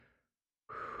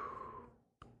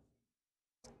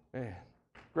Man,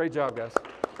 great job, guys.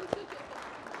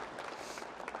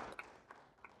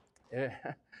 Yeah.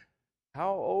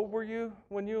 How old were you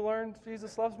when you learned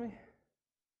Jesus loves me?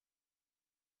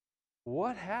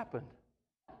 What happened?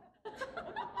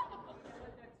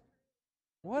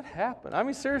 What happened? I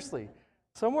mean, seriously,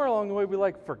 somewhere along the way we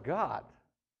forgot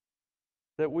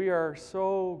that we are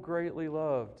so greatly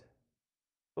loved,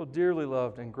 so dearly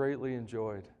loved and greatly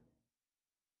enjoyed.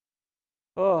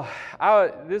 Oh,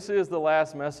 this is the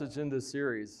last message in this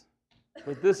series,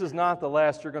 but this is not the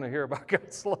last you're going to hear about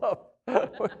God's love.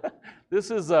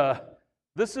 This is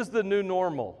the new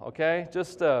normal, okay?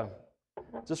 Just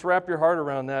wrap your heart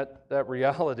around that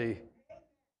reality.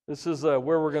 This is where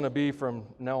we're going to be from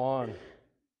now on.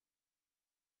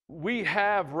 We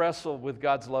have wrestled with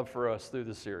God's love for us through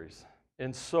this series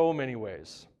in so many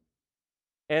ways.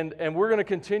 And we're going to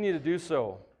continue to do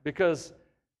so because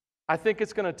I think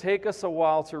it's going to take us a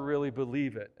while to really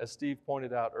believe it, as Steve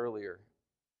pointed out earlier.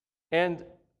 And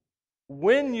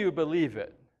when you believe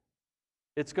it,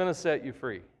 it's going to set you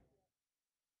free.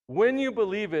 When you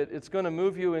believe it, it's going to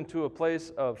move you into a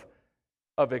place of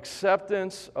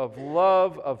acceptance, of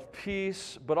love, of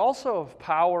peace, but also of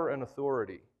power and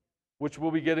authority, which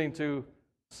we'll be getting to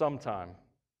sometime.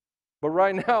 But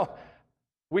right now,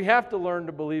 we have to learn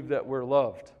to believe that we're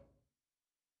loved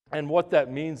and what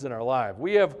that means in our life.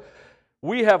 We have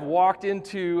walked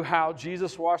into how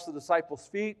Jesus washed the disciples'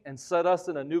 feet and set us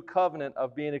in a new covenant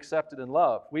of being accepted and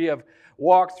loved. We have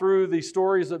walked through the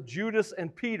stories of Judas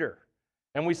and Peter,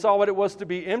 and we saw what it was to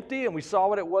be empty, and we saw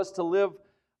what it was to live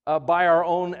by our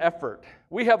own effort.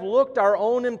 We have looked our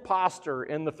own imposter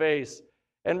in the face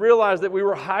and realized that we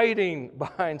were hiding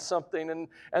behind something,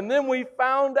 and then we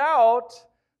found out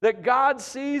that God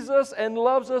sees us and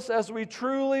loves us as we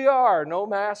truly are, no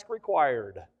mask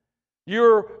required.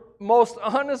 Your most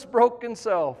honest, broken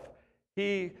self,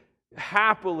 He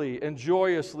happily and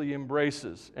joyously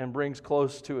embraces and brings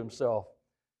close to Himself.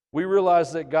 We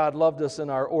realize that God loved us in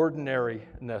our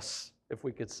ordinariness, if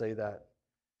we could say that.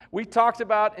 We talked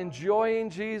about enjoying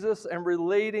Jesus and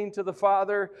relating to the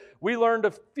Father. We learned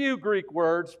a few Greek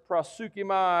words,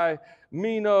 prosukimai,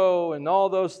 meno, and all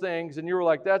those things, and you were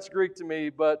like, that's Greek to me,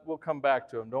 but we'll come back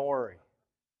to them, don't worry.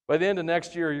 By the end of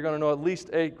next year, you're going to know at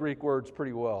least 8 Greek words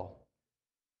pretty well.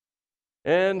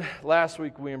 And last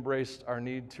week, we embraced our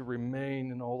need to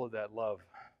remain in all of that love.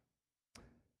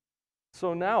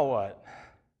 So now what?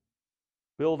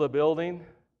 Build a building,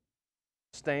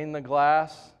 stain the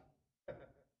glass,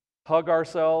 hug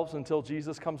ourselves until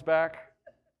Jesus comes back?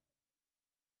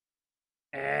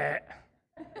 And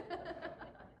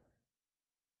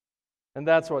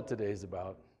that's what today's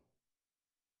about.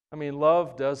 I mean,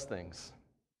 love does things.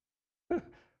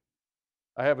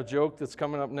 I have a joke that's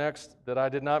coming up next that I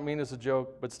did not mean as a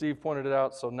joke, but Steve pointed it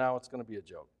out, so now it's going to be a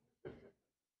joke.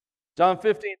 John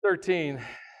 15:13,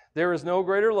 there is no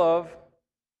greater love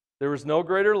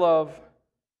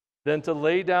than to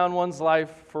lay down one's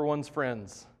life for one's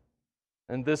friends.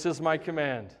 And this is my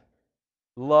command,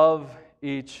 love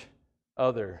each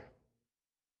other.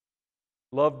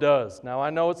 Love does. Now,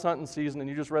 I know it's hunting season, and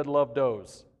you just read love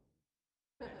does.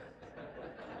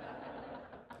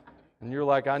 And you're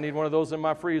like, I need one of those in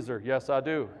my freezer. Yes, I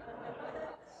do.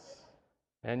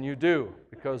 And you do,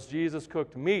 because Jesus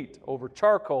cooked meat over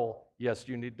charcoal. Yes,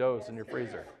 you need those in your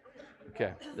freezer.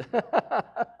 Okay.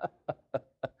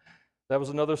 That was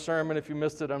another sermon. If you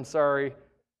missed it, I'm sorry.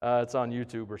 It's on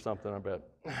YouTube or something, I bet.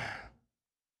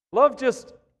 Love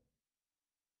doesn't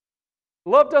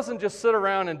just sit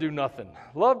around and do nothing.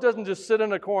 Love doesn't just sit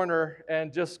in a corner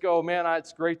and just go, man,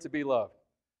 it's great to be loved.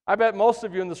 I bet most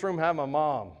of you in this room have a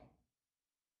mom.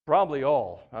 Probably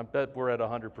all. I bet we're at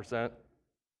 100%.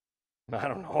 I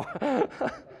don't know.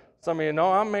 Some of you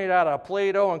know I'm made out of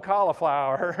Play-Doh and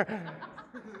cauliflower.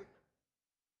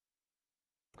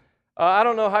 I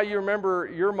don't know how you remember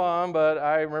your mom, but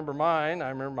I remember mine.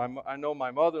 I know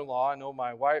my mother-in-law. I know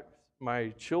my wife, my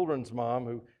children's mom,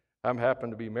 who I happen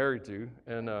to be married to,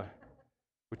 and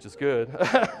which is good.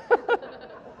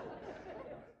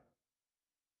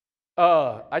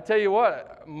 I tell you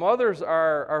what, mothers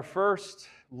are our first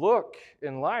look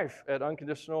in life at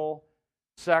unconditional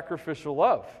sacrificial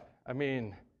love. I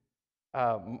mean,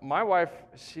 my wife,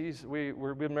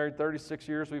 we've been married 36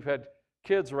 years. We've had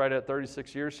kids right at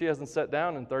 36 years. She hasn't sat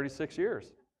down in 36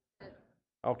 years.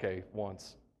 Okay,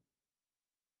 once.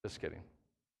 Just kidding.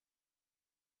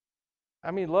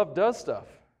 I mean, love does stuff.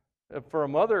 For a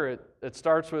mother, it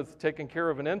starts with taking care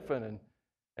of an infant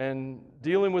and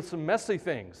dealing with some messy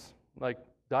things like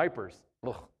diapers.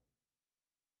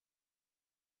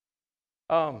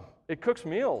 It cooks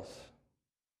meals.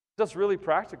 It does really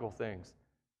practical things.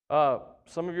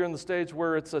 Some of you are in the stage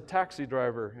where it's a taxi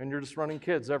driver and you're just running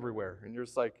kids everywhere. And you're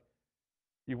just like,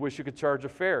 you wish you could charge a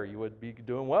fare. You would be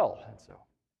doing well. And so,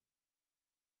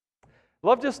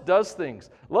 love just does things.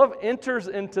 Love enters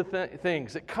into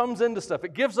things. It comes into stuff.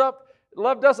 It gives up.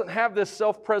 Love doesn't have this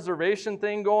self-preservation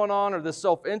thing going on or this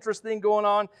self-interest thing going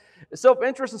on.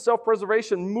 Self-interest and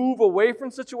self-preservation move away from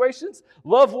situations.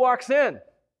 Love walks in.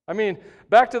 I mean,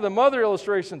 back to the mother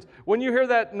illustrations. When you hear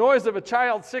that noise of a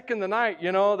child sick in the night,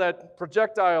 that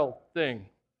projectile thing.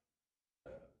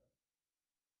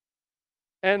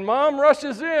 And mom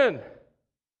rushes in.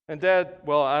 And dad,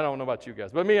 well, I don't know about you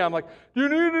guys, but me, I'm like, do you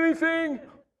need anything?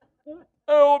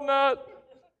 I hope not.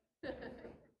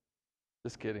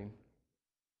 Just kidding.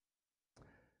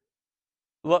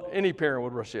 Any parent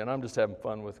would rush in. I'm just having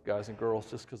fun with guys and girls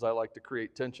just because I like to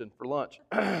create tension for lunch.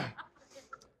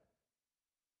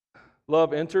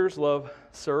 Love enters, love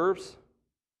serves,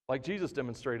 like Jesus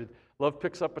demonstrated. Love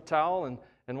picks up a towel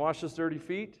and washes dirty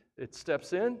feet. It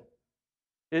steps in.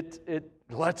 It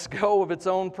lets go of its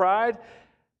own pride.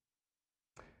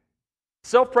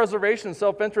 Self-preservation and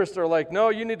self-interest are like, no,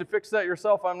 you need to fix that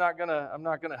yourself. I'm not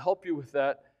gonna help you with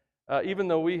that. Even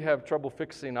though we have trouble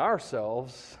fixing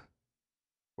ourselves,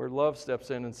 where love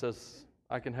steps in and says,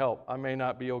 I can help. I may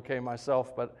not be okay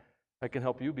myself, but I can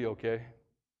help you be okay.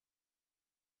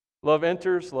 Love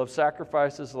enters, love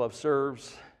sacrifices, love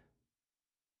serves.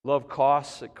 Love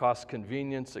costs. It costs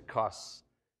convenience. It costs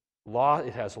loss.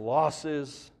 It has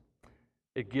losses.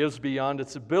 It gives beyond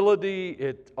its ability.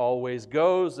 It always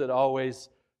goes. It always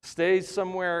stays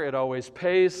somewhere. It always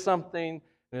pays something.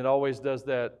 And it always does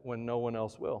that when no one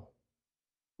else will.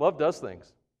 Love does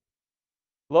things.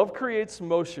 Love creates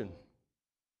motion.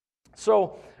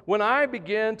 So when I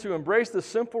began to embrace the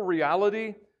simple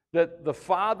reality that the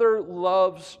Father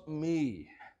loves me,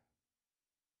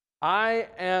 I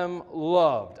am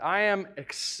loved, I am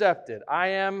accepted, I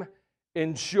am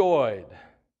enjoyed.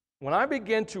 When I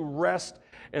begin to rest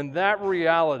in that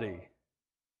reality,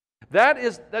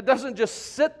 that doesn't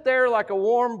just sit there like a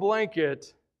warm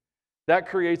blanket, that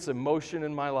creates emotion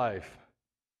in my life.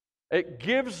 It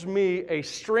gives me a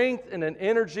strength and an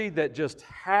energy that just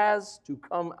has to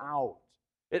come out.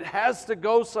 It has to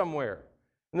go somewhere.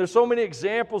 And there's so many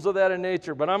examples of that in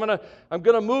nature, but I'm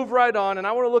gonna move right on, and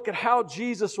I want to look at how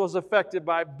Jesus was affected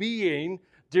by being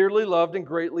dearly loved and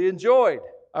greatly enjoyed.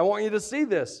 I want you to see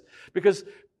this, because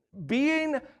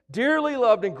being dearly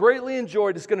loved and greatly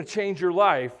enjoyed is going to change your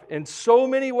life in so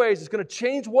many ways. It's going to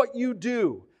change what you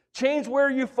do, change where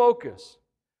you focus.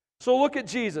 So look at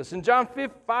Jesus. In John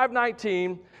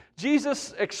 5:19,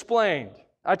 Jesus explained,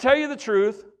 I tell you the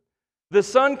truth, the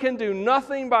Son can do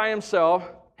nothing by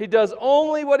himself. He does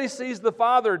only what he sees the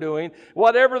Father doing.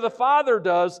 Whatever the Father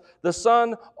does, the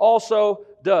Son also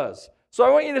does. So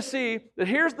I want you to see that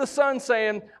here's the Son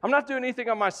saying, I'm not doing anything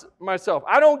on myself.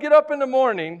 I don't get up in the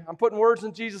morning. I'm putting words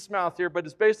in Jesus' mouth here, but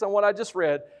it's based on what I just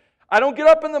read. I don't get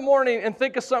up in the morning and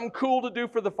think of something cool to do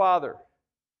for the Father.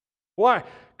 Why?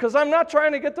 Because I'm not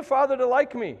trying to get the Father to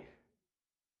like me.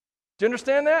 Do you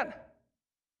understand that?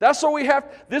 That's what we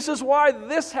have. This is why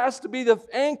this has to be the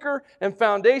anchor and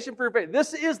foundation for your faith.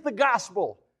 This is the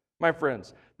gospel, my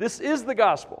friends. This is the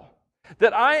gospel.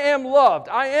 That I am loved,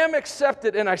 I am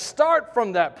accepted, and I start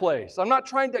from that place. I'm not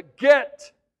trying to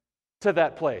get to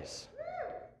that place.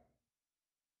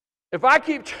 If I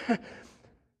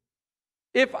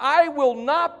will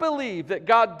not believe that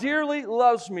God dearly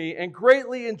loves me and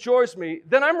greatly enjoys me,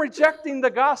 then I'm rejecting the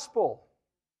gospel.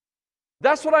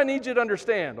 That's what I need you to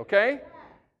understand, okay?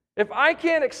 If I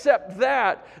can't accept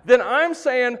that, then I'm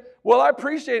saying, well, I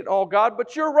appreciate all, God,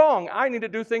 but you're wrong. I need to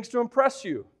do things to impress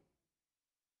you.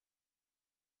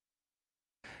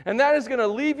 And that is going to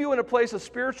leave you in a place of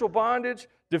spiritual bondage,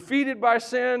 defeated by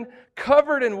sin,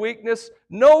 covered in weakness,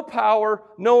 no power,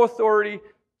 no authority,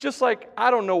 just like I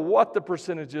don't know what the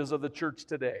percentage is of the church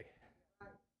today.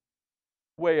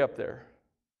 Way up there.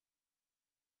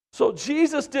 So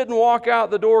Jesus didn't walk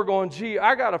out the door going, gee,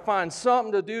 I got to find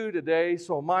something to do today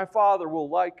so my Father will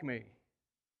like me.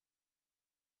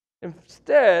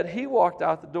 Instead, he walked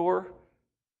out the door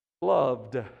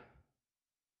loved.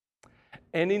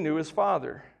 And he knew his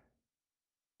Father.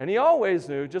 And he always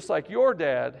knew, just like your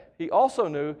dad, he also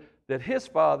knew that his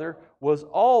Father was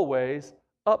always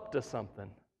up to something.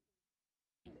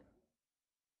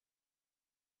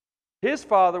 His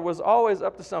Father was always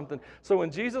up to something. So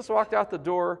when Jesus walked out the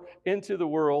door into the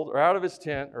world, or out of his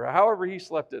tent, or however he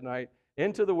slept at night,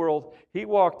 into the world, he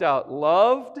walked out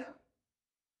loved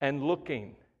and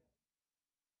looking.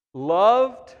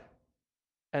 Loved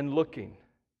and looking.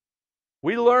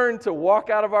 We learn to walk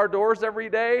out of our doors every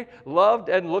day, loved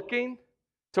and looking.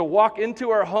 to walk into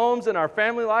our homes and our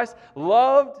family lives,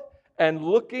 loved and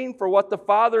looking for what the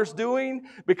Father's doing,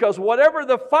 because whatever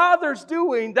the Father's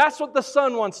doing, that's what the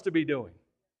Son wants to be doing.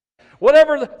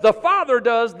 Whatever the Father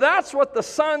does, that's what the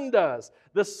Son does.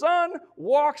 The Son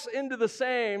walks into the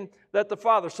same that the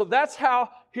Father. So that's how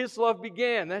His love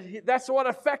began. That's what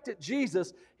affected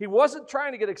Jesus. He wasn't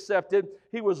trying to get accepted.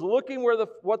 He was looking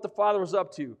what the Father was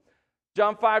up to.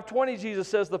 John 5:20, Jesus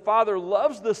says, the Father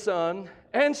loves the Son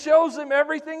and shows Him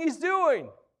everything He's doing.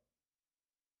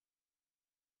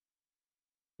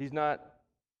 He's not,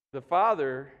 the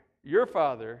Father, your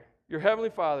Heavenly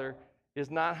Father,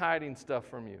 is not hiding stuff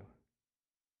from you.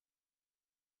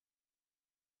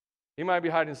 He might be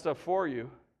hiding stuff for you,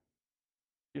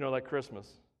 like Christmas.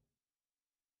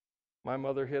 My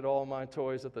mother hid all my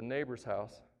toys at the neighbor's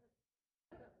house.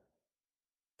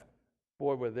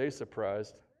 Boy, were they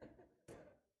surprised.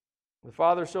 The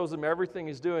Father shows him everything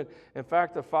He's doing. In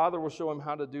fact, the Father will show him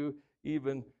how to do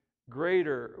even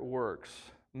greater works,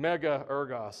 mega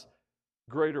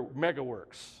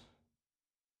works,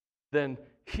 than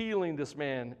healing this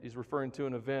man. He's referring to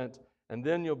an event, and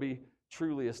then you'll be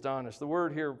truly astonished. The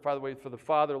word here, by the way, for the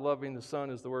Father loving the Son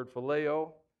is the word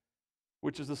phileo,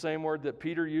 which is the same word that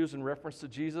Peter used in reference to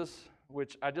Jesus,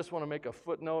 which I just want to make a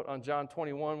footnote on John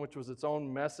 21, which was its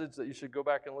own message that you should go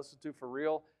back and listen to for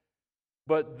real.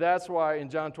 But that's why in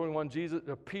John 21,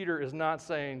 Peter is not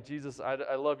saying, Jesus,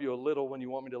 I love you a little when you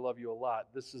want me to love you a lot.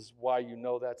 This is why you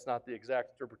know that's not the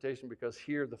exact interpretation, because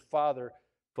here the Father,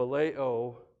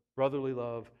 phileo, brotherly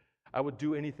love, I would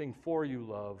do anything for you,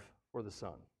 love, for the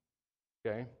Son.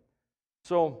 Okay?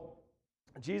 So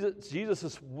Jesus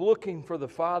is looking for the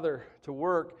Father to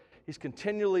work. He's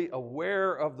continually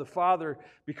aware of the Father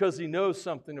because He knows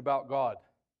something about God.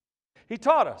 He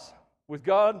taught us, with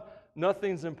God,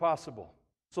 nothing's impossible.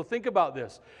 So think about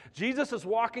this. Jesus is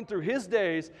walking through His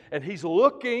days, and He's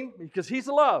looking because He's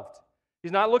loved.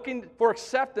 He's not looking for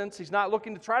acceptance. He's not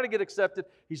looking to try to get accepted.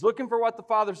 He's looking for what the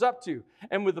Father's up to.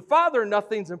 And with the Father,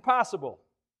 nothing's impossible.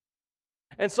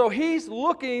 And so He's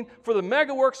looking for the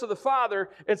mega works of the Father,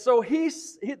 and so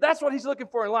that's what He's looking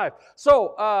for in life.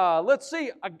 So let's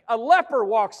see, a leper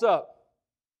walks up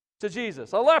to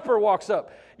Jesus. A leper walks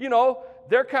up.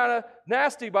 They're kind of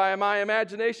nasty by my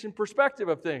imagination perspective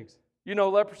of things.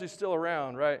 Leprosy's still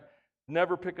around, right?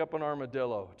 Never pick up an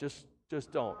armadillo. Just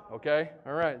don't, okay?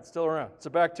 All right, it's still around. It's a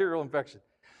bacterial infection.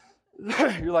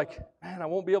 You're like, man, I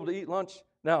won't be able to eat lunch.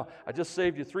 No, I just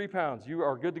saved you 3 pounds. You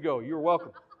are good to go. You're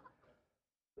welcome.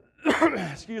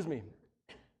 Excuse me.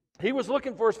 He was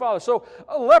looking for his Father. So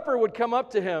a leper would come up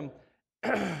to him.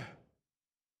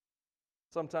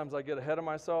 Sometimes I get ahead of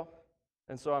myself,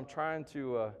 and so I'm trying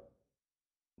to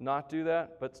not do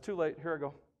that, but it's too late. Here I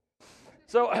go.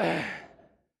 So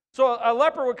a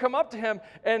leper would come up to him,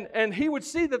 and he would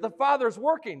see that the Father's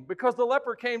working because the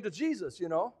leper came to Jesus,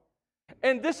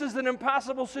 And this is an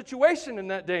impossible situation in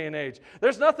that day and age.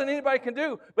 There's nothing anybody can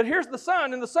do. But here's the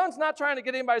Son, and the Son's not trying to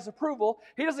get anybody's approval.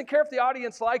 He doesn't care if the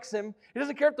audience likes Him. He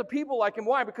doesn't care if the people like Him.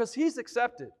 Why? Because He's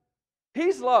accepted.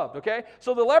 He's loved, okay?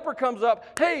 So the leper comes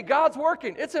up, hey, God's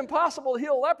working. It's impossible to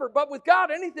heal a leper, but with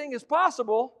God, anything is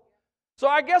possible. So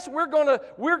I guess we're going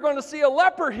to see a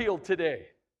leper healed today.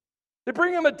 They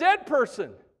bring him a dead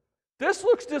person. This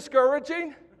looks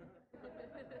discouraging.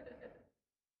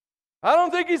 I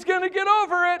don't think he's going to get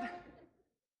over it.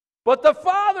 But the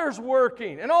Father's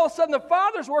working. And all of a sudden the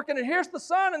Father's working, and here's the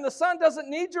Son, and the Son doesn't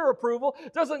need your approval,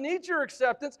 doesn't need your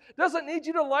acceptance, doesn't need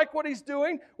you to like what He's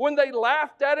doing. When they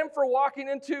laughed at Him for walking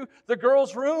into the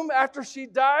girl's room after she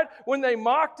died, when they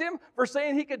mocked Him for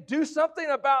saying He could do something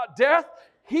about death,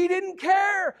 He didn't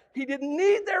care. He didn't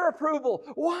need their approval.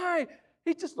 Why?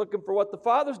 He's just looking for what the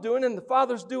Father's doing, and the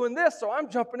Father's doing this, so I'm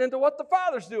jumping into what the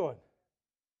Father's doing.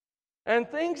 And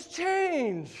things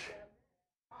change.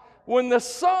 When the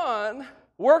Son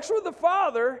works with the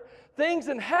Father, things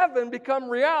in heaven become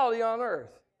reality on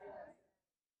earth.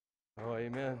 Oh,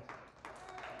 amen.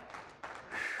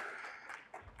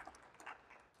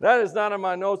 That is not in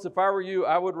my notes. If I were you,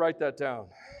 I would write that down.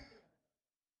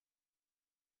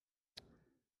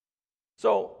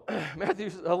 So,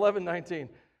 Matthew 11:19.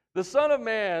 The Son of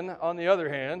Man, on the other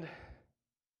hand,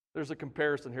 there's a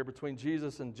comparison here between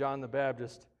Jesus and John the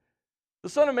Baptist. The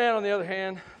Son of Man, on the other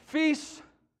hand, feasts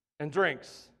and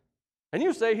drinks. And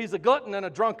you say He's a glutton and a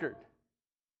drunkard.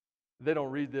 They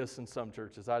don't read this in some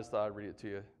churches. I just thought I'd read it to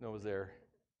you. No, it was there.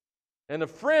 And a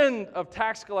friend of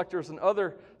tax collectors and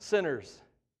other sinners.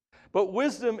 But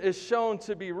wisdom is shown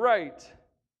to be right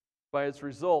by its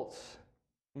results.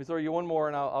 Let me throw you one more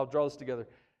and I'll draw this together.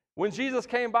 When Jesus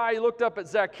came by, He looked up at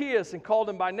Zacchaeus and called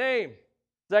him by name.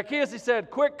 Zacchaeus, he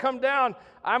said, quick, come down.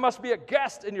 I must be a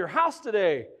guest in your house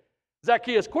today.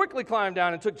 Zacchaeus quickly climbed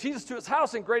down and took Jesus to his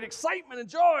house in great excitement and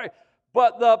joy.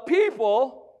 But the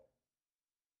people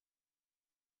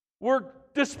were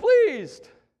displeased.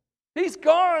 He's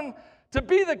gone to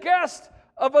be the guest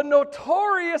of a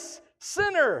notorious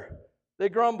sinner. They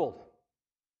grumbled.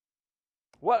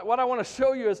 What I want to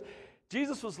show you is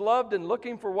Jesus was loved and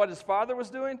looking for what his Father was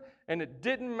doing, and it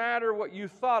didn't matter what you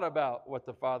thought about what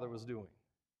the Father was doing.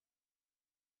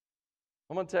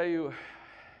 I'm going to tell you,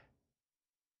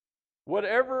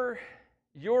 whatever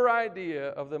your idea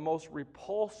of the most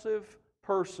repulsive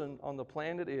person on the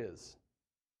planet is,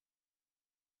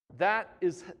 that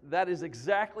is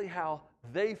exactly how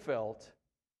they felt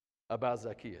about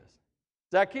Zacchaeus.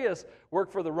 Zacchaeus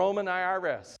worked for the Roman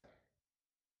IRS,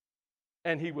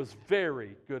 and he was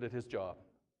very good at his job.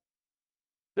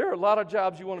 There are a lot of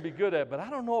jobs you want to be good at, but I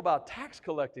don't know about tax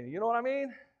collecting. You know what I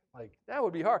mean? Like, that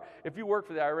would be hard. If you work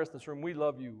for the IRS in this room, we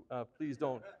love you. Please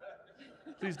don't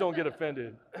get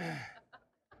offended.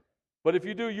 But if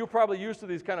you do, you're probably used to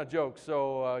these kind of jokes,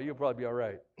 so you'll probably be all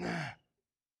right.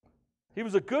 He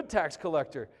was a good tax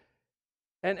collector,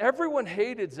 and everyone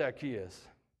hated Zacchaeus.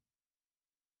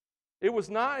 It was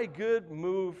not a good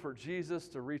move for Jesus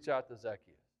to reach out to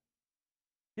Zacchaeus.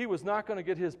 He was not going to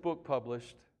get his book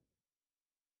published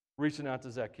reaching out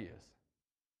to Zacchaeus.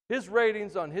 His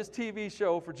ratings on his TV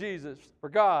show for Jesus, for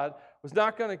God, they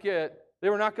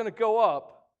were not going to go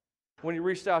up when he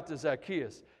reached out to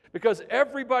Zacchaeus, because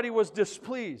everybody was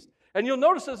displeased. And you'll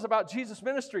notice this about Jesus'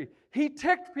 ministry. He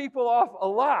ticked people off a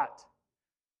lot.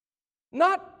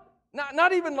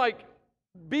 Not even like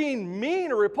being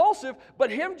mean or repulsive,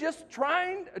 but him just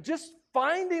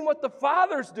finding what the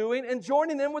Father's doing and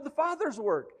joining in with the Father's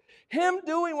work. Him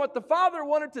doing what the Father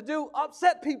wanted to do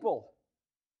upset people.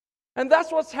 And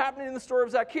that's what's happening in the story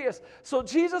of Zacchaeus. So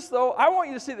Jesus, though, I want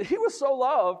you to see that he was so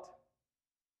loved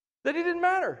that he didn't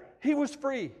matter. He was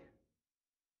free.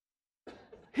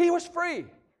 He was free.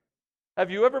 Have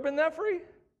you ever been that free?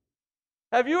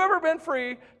 Have you ever been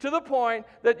free to the point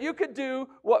that you could do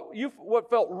what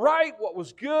felt right, what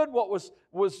was good, what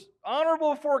was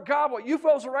honorable before God, what you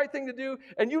felt was the right thing to do,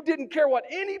 and you didn't care what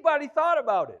anybody thought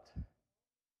about it?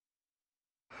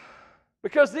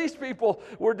 Because these people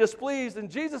were displeased and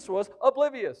Jesus was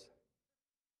oblivious.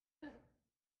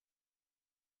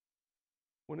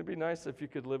 Wouldn't it be nice if you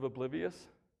could live oblivious?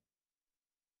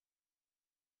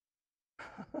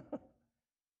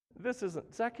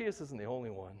 Zacchaeus isn't the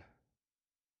only one.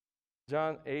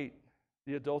 John 8,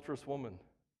 the adulterous woman,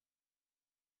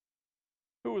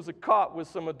 who was caught with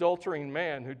some adultering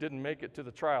man who didn't make it to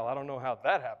the trial. I don't know how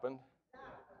that happened,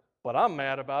 but I'm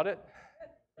mad about it.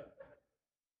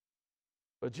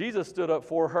 But Jesus stood up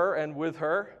for her and with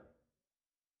her.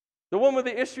 The woman with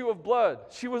the issue of blood,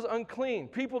 she was unclean.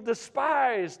 People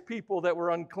despised people that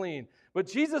were unclean. But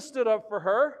Jesus stood up for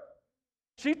her.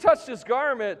 She touched his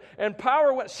garment and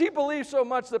power went. She believed so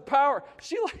much that power,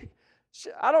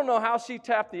 I don't know how she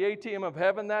tapped the ATM of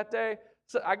heaven that day.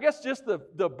 So I guess just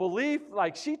the belief,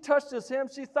 like she touched his hem,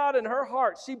 she thought in her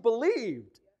heart, she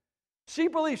believed. She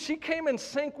believed. She came in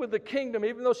sync with the kingdom,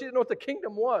 even though she didn't know what the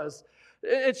kingdom was.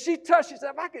 And she said,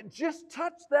 if I could just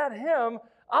touch that hem,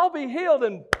 I'll be healed.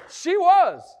 And she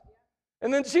was.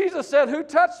 And then Jesus said, who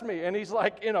touched me? And he's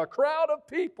like in a crowd of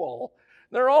people.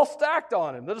 They're all stacked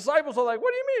on him. The disciples are like,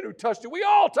 what do you mean who touched you? We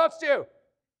all touched you.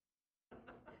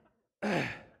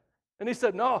 And he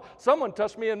said, no, someone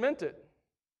touched me and meant it.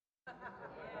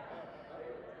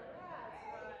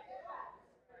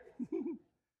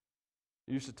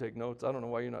 You should take notes. I don't know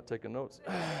why you're not taking notes.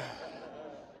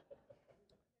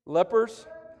 Lepers.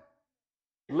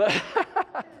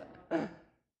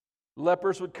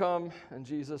 Lepers would come and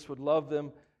Jesus would love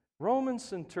them. Roman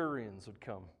centurions would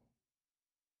come.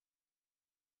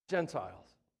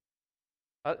 Gentiles.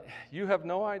 You have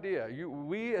no idea.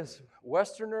 We as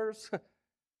Westerners,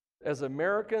 as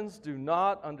Americans, do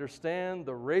not understand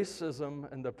the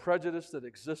racism and the prejudice that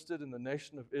existed in the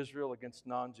nation of Israel against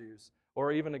non-Jews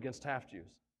or even against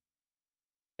half-Jews.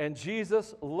 And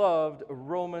Jesus loved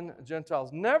Roman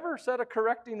Gentiles, never said a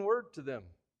correcting word to them.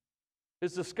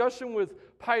 His discussion with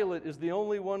Pilate is the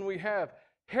only one we have.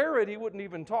 Herod, he wouldn't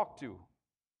even talk to.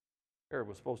 Herod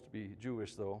was supposed to be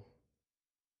Jewish, though.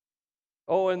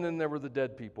 Oh, and then there were the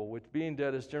dead people, which being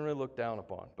dead is generally looked down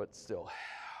upon, but still.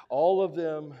 All of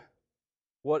them,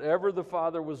 whatever the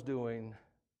Father was doing,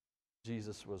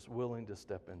 Jesus was willing to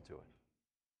step into it.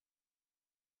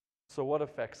 So what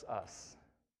affects us?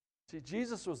 See,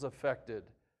 Jesus was affected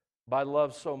by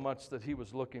love so much that he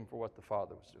was looking for what the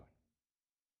Father was doing.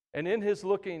 And in his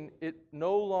looking, it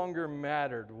no longer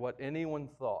mattered what anyone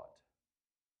thought.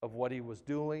 of what he was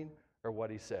doing or what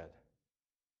he said.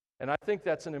 And I think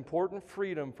that's an important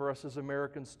freedom for us as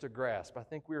Americans to grasp. I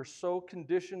think we are so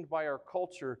conditioned by our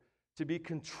culture to be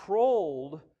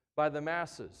controlled by the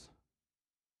masses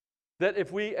that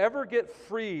if we ever get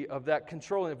free of that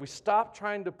control, and if we stop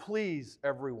trying to please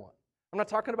everyone, I'm not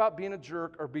talking about being a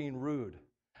jerk or being rude.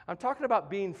 I'm talking about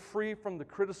being free from the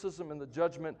criticism and the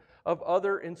judgment of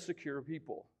other insecure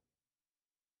people.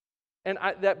 And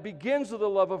that begins with the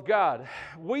love of God.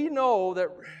 We know that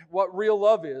what real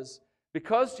love is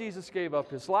because Jesus gave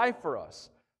up his life for us.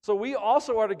 So we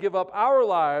also are to give up our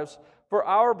lives for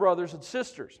our brothers and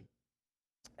sisters.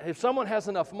 If someone has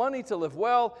enough money to live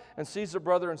well and sees a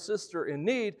brother and sister in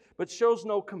need, but shows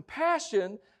no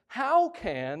compassion, how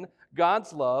can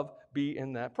God's love be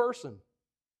in that person?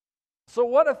 So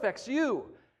what affects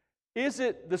you? Is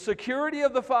it the security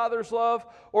of the Father's love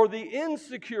or the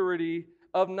insecurity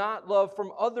of not love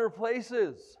from other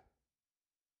places?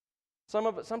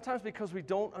 Sometimes because we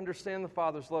don't understand the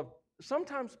Father's love.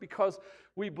 Sometimes because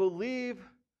we believe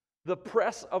the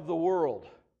press of the world,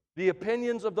 the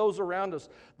opinions of those around us,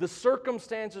 the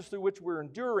circumstances through which we're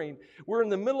enduring. We're in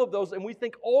the middle of those, and we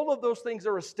think all of those things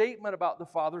are a statement about the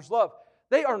Father's love.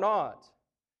 They are not.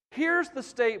 Here's the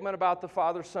statement about the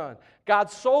Father, Son. God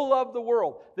so loved the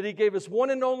world that he gave his one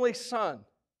and only Son.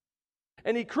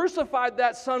 And he crucified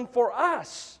that Son for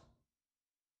us.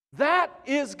 That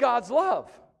is God's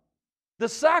love. The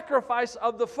sacrifice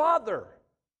of the Father.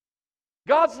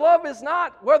 God's love is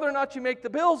not whether or not you make the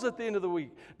bills at the end of the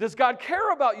week. Does God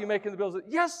care about you making the bills?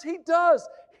 Yes, he does.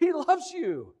 He loves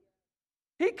you.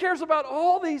 He cares about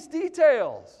all these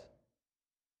details.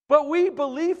 But we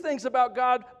believe things about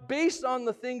God based on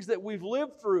the things that we've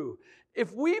lived through.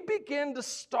 If we begin to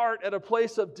start at a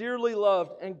place of dearly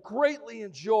loved and greatly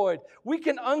enjoyed, we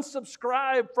can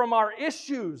unsubscribe from our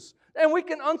issues, and we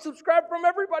can unsubscribe from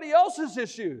everybody else's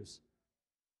issues.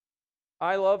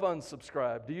 I love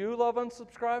unsubscribe. Do you love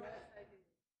unsubscribe?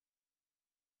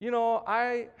 You know,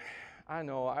 I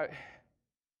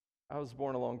was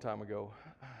born a long time ago.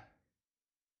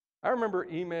 I remember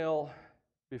email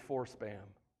before spam.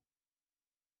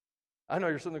 I know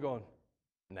you're sitting there going,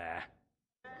 nah.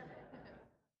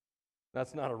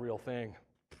 That's not a real thing.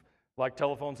 Like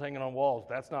telephones hanging on walls,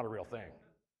 that's not a real thing.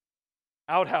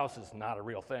 Outhouse is not a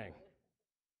real thing.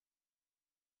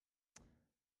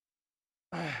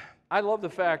 I love the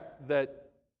fact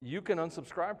that you can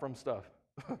unsubscribe from stuff.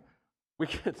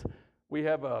 We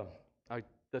have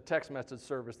the text message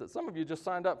service that some of you just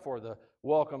signed up for, the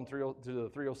welcome to the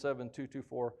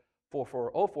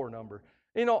 307-224-4404 number.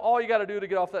 You know, all you got to do to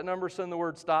get off that number, send the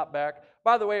word stop back.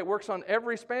 By the way, it works on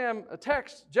every spam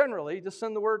text generally. Just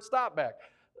send the word stop back.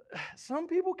 Some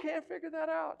people can't figure that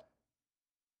out.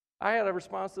 I had a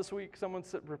response this week. Someone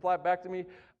replied back to me,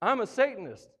 I'm a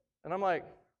Satanist. And I'm like,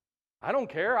 I don't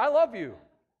care. I love you.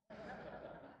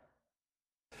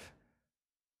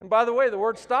 And by the way, the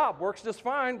word stop works just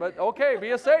fine, but okay,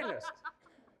 be a Satanist.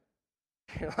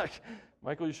 You're like,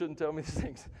 Michael, you shouldn't tell me these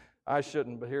things. I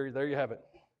shouldn't, but there you have it.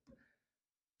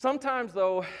 Sometimes,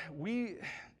 though, we,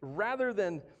 rather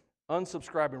than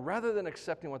unsubscribing, rather than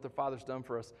accepting what the Father's done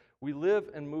for us, we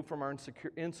live and move from our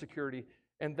insecurity,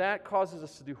 and that causes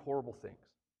us to do horrible things.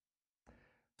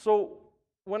 So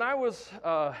when I was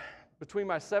between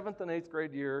my 7th and 8th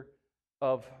grade year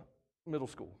of middle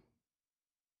school,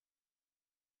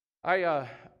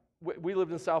 we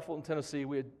lived in South Fulton, Tennessee.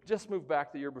 We had just moved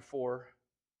back the year before.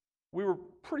 We were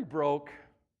pretty broke.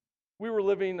 We were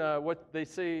living, what they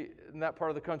say in that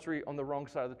part of the country, on the wrong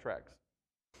side of the tracks.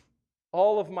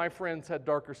 All of my friends had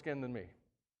darker skin than me.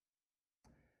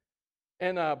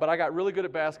 But I got really good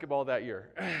at basketball that year.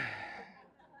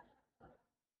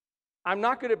 I'm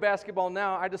not good at basketball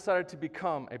now. I decided to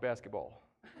become a basketball.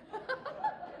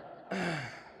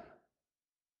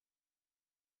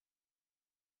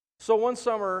 So one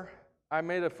summer, I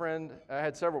made a friend. I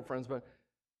had several friends, but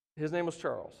his name was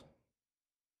Charles.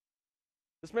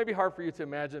 This may be hard for you to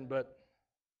imagine, but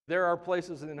there are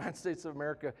places in the United States of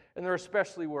America, and there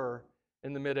especially were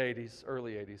in the mid-'80s,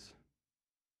 early 80s,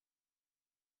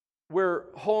 where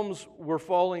homes were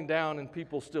falling down and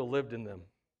people still lived in them.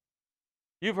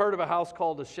 You've heard of a house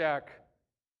called a shack.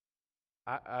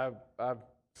 I've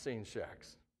seen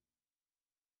shacks.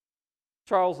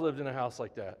 Charles lived in a house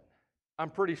like that. I'm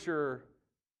pretty sure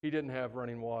he didn't have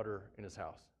running water in his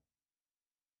house.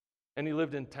 And he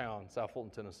lived in town, South Fulton,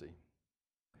 Tennessee.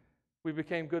 We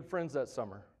became good friends that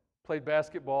summer. Played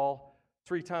basketball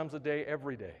 3 times a day,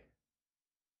 every day.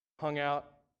 Hung out.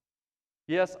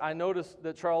 Yes, I noticed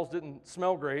that Charles didn't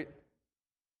smell great,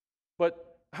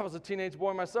 but I was a teenage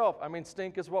boy myself. I mean,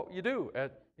 stink is what you do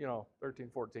at, 13,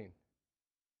 14.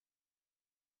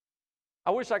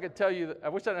 I wish I could tell you, I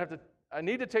wish I didn't have to, I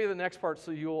need to tell you the next part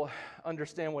so you'll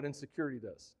understand what insecurity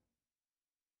does.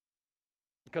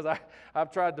 Because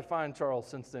I've tried to find Charles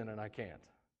since then and I can't.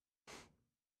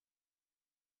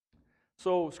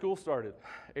 So school started,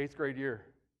 8th grade year.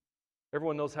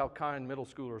 Everyone knows how kind middle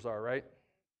schoolers are, right?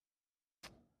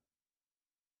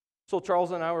 So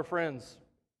Charles and I were friends.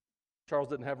 Charles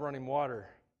didn't have running water.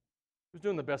 He was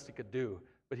doing the best he could do,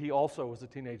 but he also was a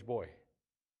teenage boy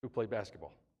who played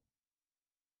basketball.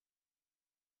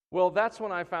 Well, that's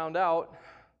when I found out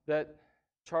that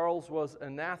Charles was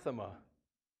anathema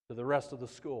to the rest of the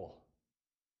school.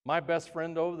 My best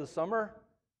friend over the summer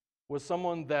was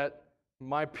someone that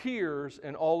my peers,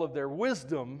 in all of their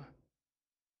wisdom,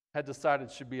 had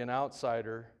decided should be an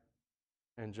outsider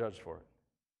and judged for it.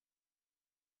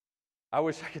 I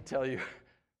wish I could tell you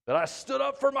that I stood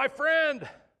up for my friend.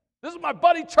 This is my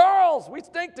buddy Charles. We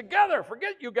stink together.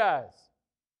 Forget you guys.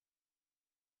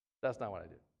 That's not what I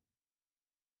did.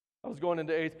 I was going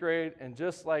into 8th grade, and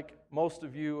just like most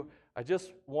of you, I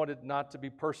just wanted not to be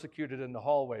persecuted in the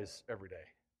hallways every day.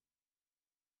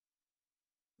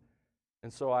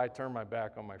 And so I turned my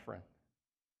back on my friend.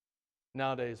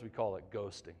 Nowadays, we call it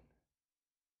ghosting.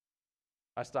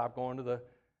 I stopped going to the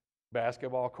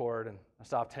basketball court, and I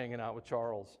stopped hanging out with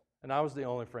Charles, and I was the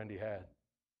only friend he had.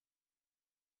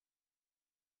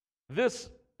 This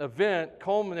event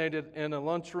culminated in a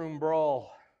lunchroom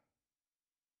brawl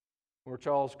where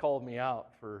Charles called me out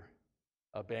for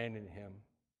abandoning him.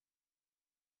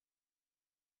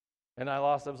 And I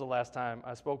lost. That was the last time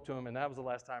I spoke to him, and that was the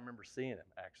last time I remember seeing him,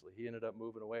 actually. He ended up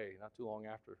moving away not too long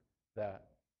after that.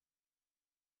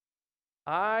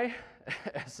 I,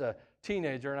 as a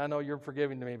teenager, and I know you're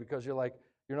forgiving to me because you're like,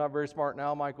 you're not very smart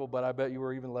now, Michael, but I bet you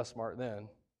were even less smart then.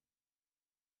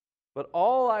 But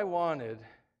all I wanted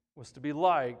was to be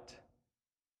liked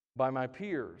by my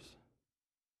peers.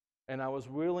 And I was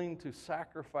willing to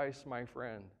sacrifice my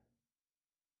friend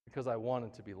because I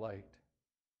wanted to be liked.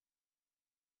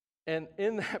 And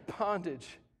in that bondage,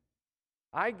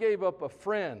 I gave up a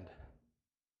friend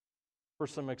for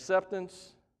some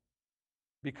acceptance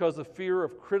because of fear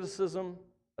of criticism,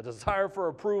 a desire for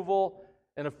approval,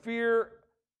 and a fear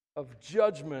of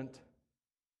judgment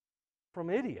from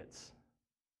idiots.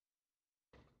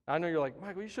 I know you're like,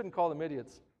 Michael, you shouldn't call them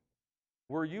idiots.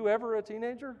 Were you ever a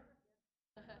teenager?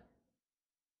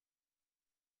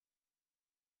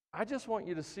 I just want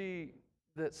you to see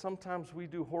that sometimes we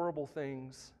do horrible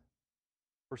things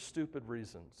for stupid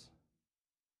reasons.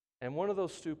 And one of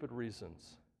those stupid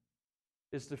reasons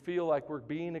is to feel like we're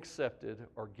being accepted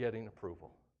or getting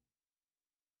approval.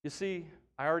 You see,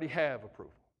 I already have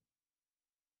approval.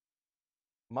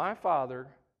 My Father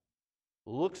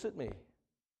looks at me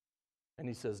and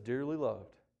he says, dearly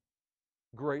loved,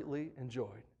 greatly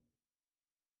enjoyed.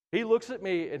 He looks at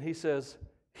me and he says,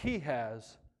 he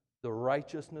has the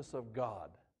righteousness of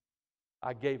God.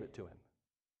 I gave it to him.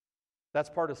 That's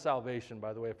part of salvation,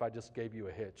 by the way, if I just gave you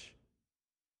a hitch.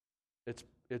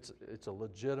 It's a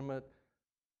legitimate,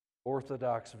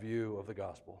 orthodox view of the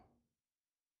gospel.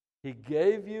 He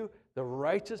gave you the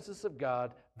righteousness of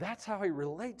God. That's how he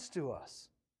relates to us.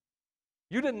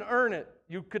 You didn't earn it.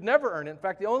 You could never earn it. In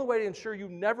fact, the only way to ensure you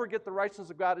never get the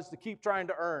righteousness of God is to keep trying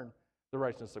to earn the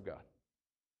righteousness of God.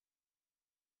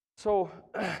 So,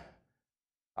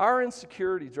 our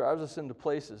insecurity drives us into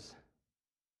places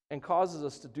and causes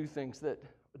us to do things that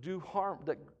do harm,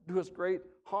 that do us great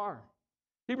harm.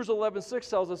 Hebrews 11:6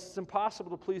 tells us it's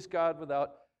impossible to please God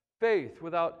without faith,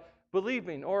 without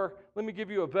believing. Or let me give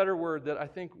you a better word that I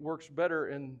think works better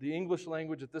in the English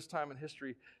language at this time in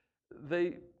history.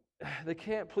 They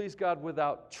can't please God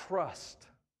without trust.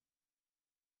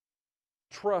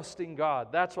 Trusting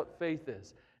God. That's what faith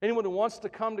is. Anyone who wants to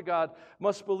come to God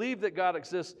must believe that God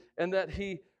exists and that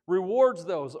he rewards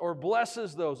those or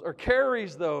blesses those or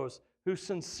carries those who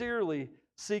sincerely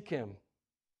seek him.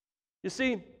 You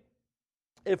see,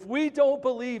 if we don't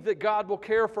believe that God will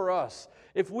care for us,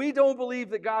 if we don't believe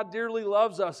that God dearly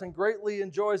loves us and greatly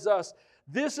enjoys us,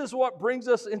 this is what brings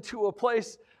us into a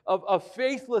place of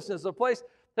faithlessness, a place.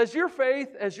 Has your faith,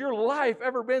 has your life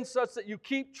ever been such that you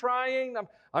keep trying?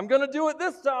 I'm going to do it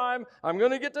this time. I'm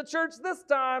going to get to church this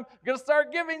time. I'm going to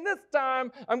start giving this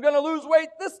time. I'm going to lose weight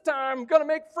this time. I'm going to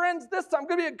make friends this time. I'm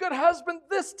going to be a good husband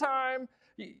this time.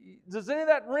 Does any of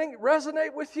that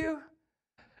resonate with you?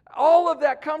 All of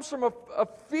that comes from a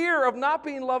fear of not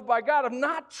being loved by God, of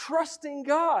not trusting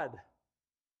God.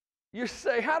 You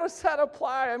say, how does that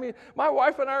apply? I mean, my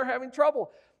wife and I are having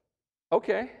trouble.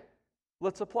 Okay,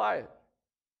 let's apply it.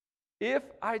 If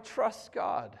I trust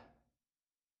God,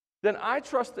 then I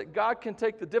trust that God can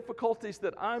take the difficulties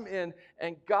that I'm in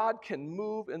and God can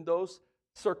move in those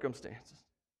circumstances.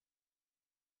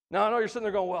 Now, I know you're sitting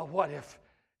there going, well, what if?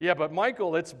 Yeah, but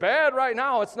Michael, it's bad right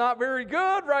now. It's not very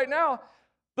good right now.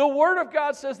 The Word of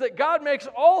God says that God makes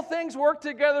all things work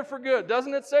together for good.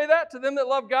 Doesn't it say that? To them that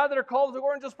love God, that are called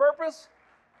according to His purpose?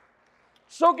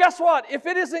 So guess what? If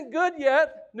it isn't good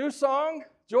yet, new song,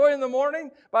 Joy in the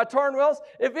Morning by Tarn Wells,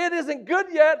 if it isn't good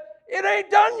yet, it ain't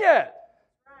done yet.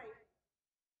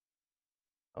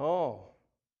 Right. Oh,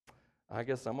 I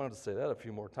guess I'm going to say that a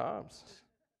few more times.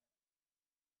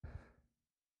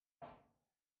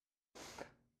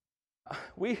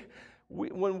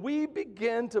 When we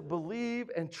begin to believe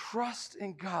and trust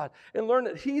in God and learn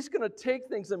that He's going to take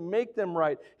things and make them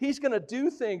right, He's going to do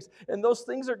things, and those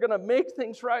things are going to make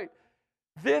things right,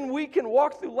 then we can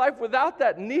walk through life without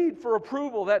that need for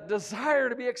approval, that desire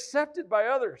to be accepted by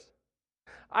others.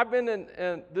 I've been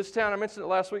in this town, I mentioned it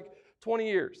last week, 20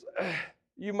 years.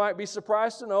 You might be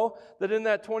surprised to know that in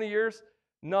that 20 years,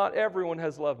 not everyone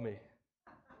has loved me.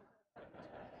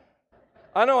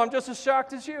 I know, I'm just as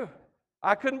shocked as you.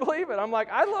 I couldn't believe it. I'm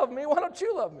like, I love me. Why don't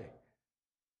you love me?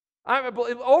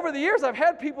 Over the years, I've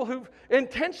had people who've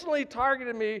intentionally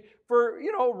targeted me for,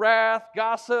 wrath,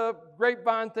 gossip,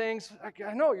 grapevine things.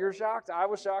 I know you're shocked. I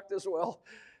was shocked as well.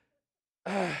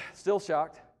 Still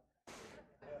shocked.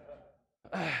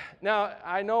 Now,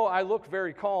 I know I look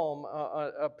very calm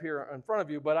up here in front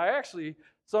of you, but I actually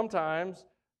sometimes,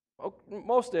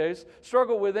 most days,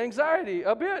 struggle with anxiety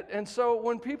a bit. And so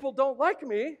when people don't like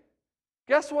me,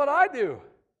 guess what I do?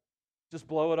 Just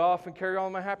blow it off and carry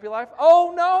on my happy life?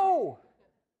 Oh, no.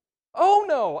 Oh,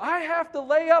 no. I have to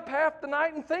lay up half the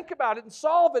night and think about it and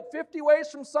solve it 50 ways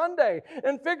from Sunday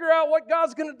and figure out what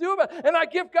God's going to do about it. And I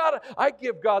give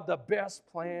God the best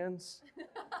plans.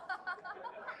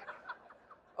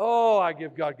 Oh, I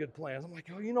give God good plans. I'm like,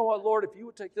 oh, you know what, Lord? If you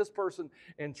would take this person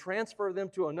and transfer them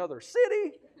to another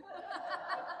city.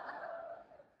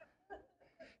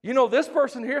 This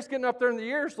person here is getting up there in the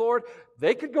years, Lord.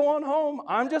 They could go on home.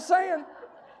 I'm just saying.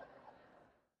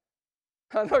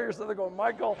 I know you're sitting there going,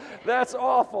 Michael, that's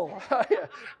awful.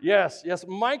 Yes,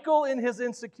 Michael in his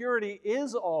insecurity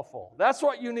is awful. That's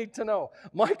what you need to know.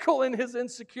 Michael in his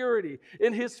insecurity,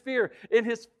 in his fear, in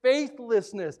his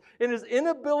faithlessness, in his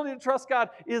inability to trust God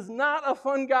is not a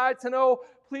fun guy to know.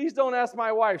 Please don't ask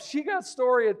my wife. She got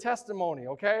story and testimony,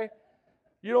 okay?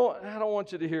 I don't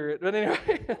want you to hear it. But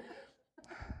anyway,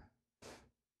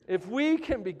 if we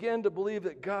can begin to believe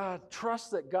that God,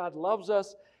 trust that God loves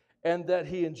us, and that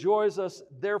He enjoys us,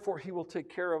 therefore He will take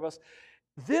care of us,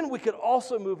 then we could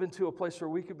also move into a place where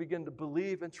we could begin to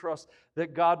believe and trust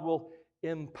that God will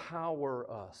empower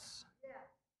us. Yeah.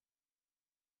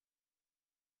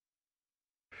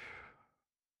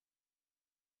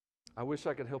 I wish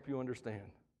I could help you understand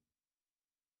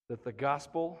that the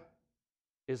gospel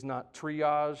is not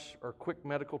triage or quick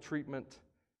medical treatment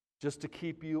just to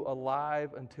keep you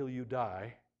alive until you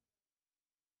die.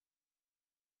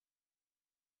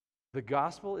 The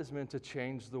gospel is meant to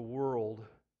change the world,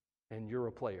 and you're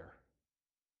a player.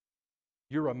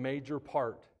 You're a major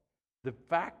part. The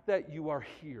fact that you are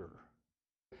here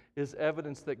is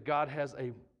evidence that God has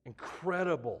an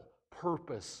incredible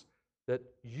purpose that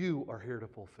you are here to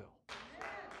fulfill.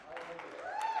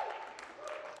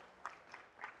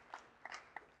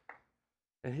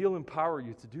 And He'll empower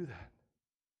you to do that.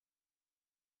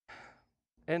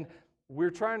 And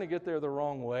we're trying to get there the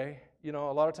wrong way. A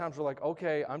lot of times we're like,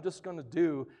 okay, I'm just going to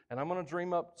do, and I'm going to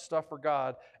dream up stuff for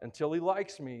God until He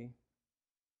likes me,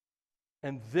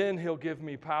 and then He'll give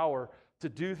me power to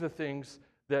do the things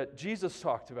that Jesus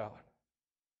talked about.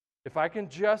 If I can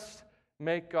just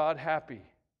make God happy.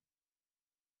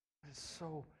 It's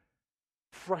so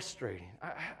frustrating.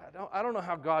 I don't know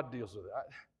how God deals with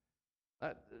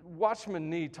it. Watchman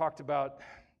Nee talked about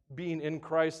being in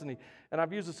Christ, and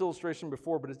I've used this illustration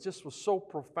before, but it just was so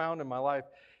profound in my life.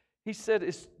 He said,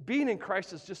 being in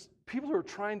Christ is just people who are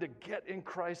trying to get in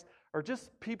Christ are just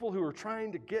people who are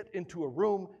trying to get into a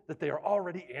room that they are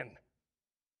already in.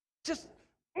 Just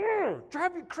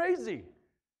drive you crazy.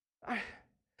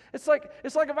 It's like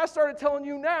if I started telling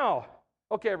you now,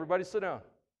 okay, everybody sit down.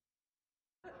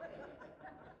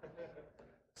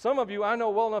 Some of you I know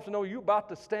well enough to know you're about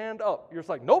to stand up. You're just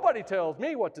like, nobody tells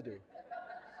me what to do.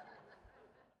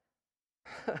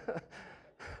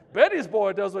 Betty's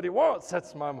boy does what he wants.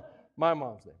 That's my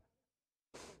mom's name.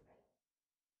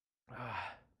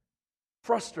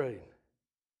 Frustrating.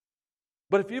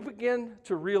 But if you begin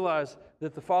to realize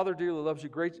that the Father dearly loves you,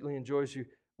 greatly enjoys you,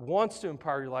 wants to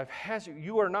empower your life, has you,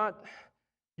 you are not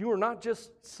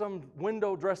just some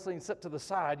window dressing set to the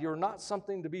side. You are not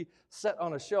something to be set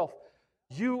on a shelf.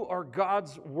 You are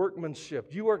God's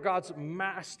workmanship. You are God's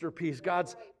masterpiece,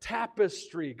 God's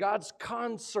tapestry, God's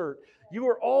concert. You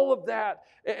are all of that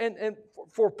and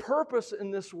for purpose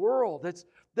in this world.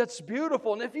 That's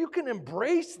beautiful. And if you can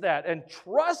embrace that and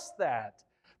trust that,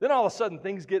 then all of a sudden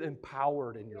things get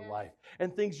empowered in your life.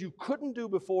 And things you couldn't do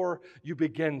before, you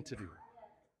begin to do.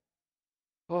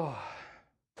 Oh,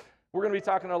 we're going to be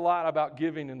talking a lot about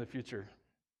giving in the future.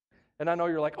 And I know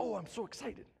you're like, oh, I'm so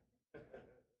excited.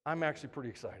 I'm actually pretty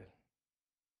excited.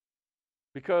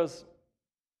 Because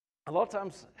a lot of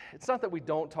times, it's not that we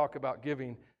don't talk about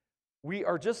giving.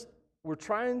 We're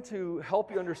trying to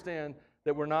help you understand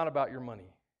that we're not about your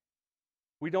money.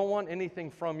 We don't want anything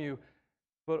from you,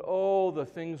 but oh, the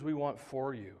things we want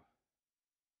for you.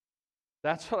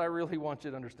 That's what I really want you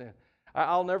to understand.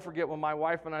 I'll never forget when my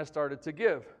wife and I started to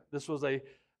give. This was a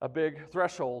big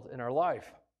threshold in our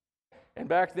life. And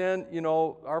back then,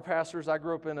 our pastors, I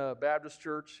grew up in a Baptist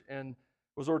church and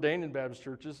was ordained in Baptist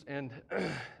churches, and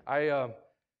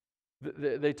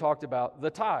they talked about the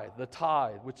tithe,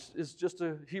 which is just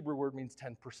a Hebrew word, means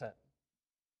 10%.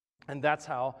 And that's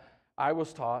how I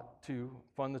was taught to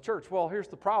fund the church. Well, here's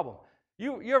the problem.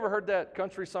 You ever heard that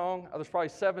country song? There's probably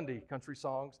 70 country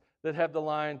songs that have the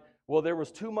line, well, there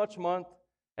was too much month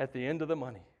at the end of the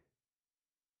money.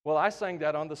 Well, I sang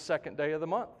that on the second day of the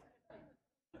month.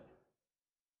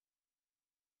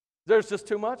 There's just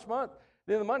too much month,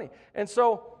 the end of the money. And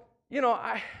so,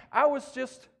 I was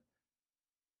just,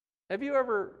 have you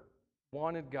ever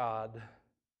wanted God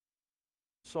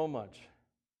so much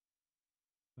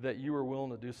that you were willing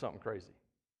to do something crazy?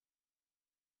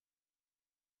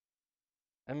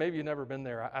 And maybe you've never been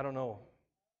there, I don't know.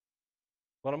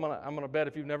 But I'm gonna bet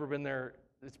if you've never been there,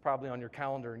 it's probably on your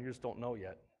calendar and you just don't know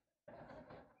yet.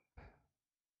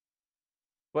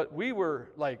 But we were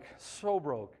like so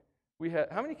broke. We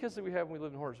had, how many kids did we have when we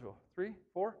lived in Horsesville? 3,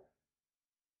 4?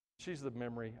 She's the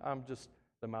memory. I'm just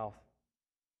the mouth.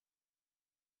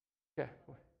 Okay,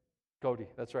 Cody,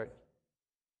 that's right.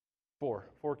 4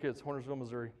 kids, Hornersville,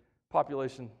 Missouri.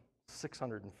 Population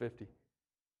 650.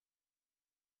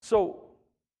 So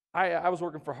I was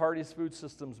working for Hardee's Food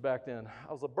Systems back then.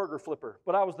 I was a burger flipper,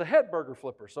 but I was the head burger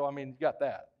flipper. So you got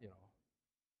that,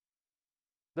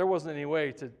 There wasn't any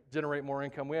way to generate more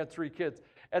income. We had 3 kids.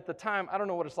 At the time, I don't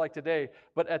know what it's like today,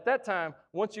 but at that time,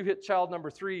 once you hit child number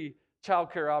 3,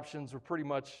 child care options were pretty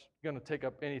much going to take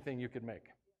up anything you could make.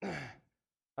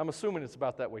 I'm assuming it's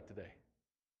about that way today.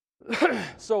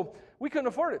 So we couldn't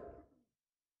afford it.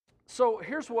 So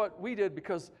here's what we did,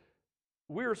 because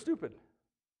we were stupid.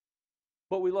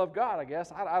 But we love God, I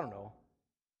guess. I don't know.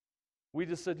 We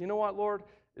just said, you know what, Lord?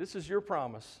 This is your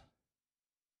promise.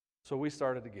 So we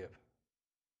started to give.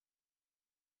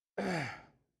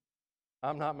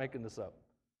 I'm not making this up.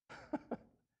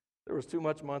 There was too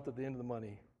much month at the end of the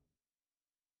money.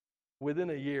 Within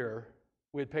a year,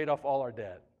 we had paid off all our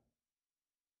debt.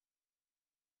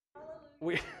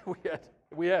 We had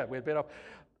paid off.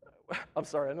 I'm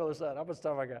sorry, I know there's that. How much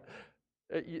time I got?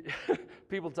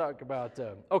 People talk about,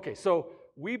 okay, so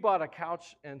we bought a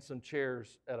couch and some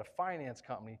chairs at a finance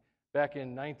company back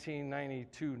in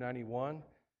 1992, 91.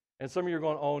 And some of you are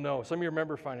going, oh no. Some of you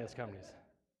remember finance companies.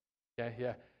 Okay,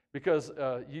 yeah. Because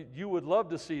you would love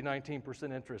to see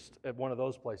 19% interest at one of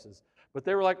those places. But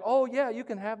they were like, oh yeah, you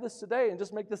can have this today and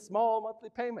just make this small monthly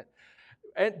payment.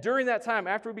 And during that time,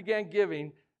 after we began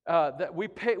giving, that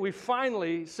we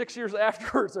finally, 6 years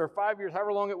afterwards, or 5 years,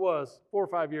 however long it was, 4 or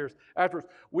 5 years afterwards,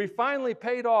 we finally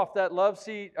paid off that love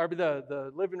seat, or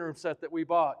the living room set that we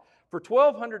bought. For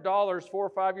 $1,200 4 or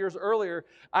 5 years earlier,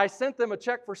 I sent them a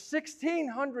check for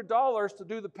 $1,600 to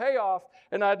do the payoff,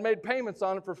 and I'd made payments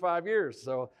on it for 5 years.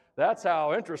 So that's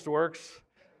how interest works.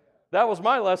 That was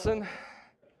my lesson.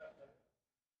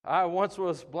 I once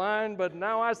was blind, but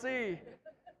now I see.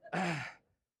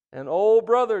 And oh,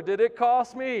 brother, did it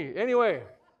cost me. Anyway,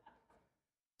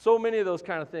 so many of those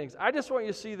kind of things. I just want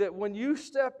you to see that when you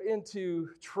step into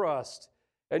trust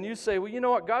and you say, well, you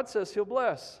know what? God says He'll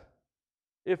bless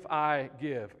if I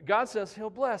give. God says He'll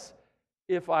bless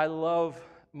if I love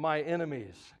my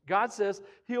enemies. God says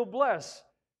He'll bless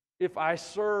if I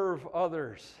serve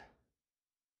others.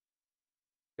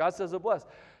 God says He'll bless.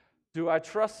 Do I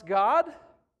trust God?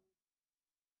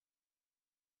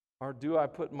 Or do I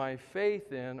put my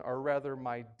faith in, or rather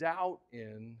my doubt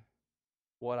in,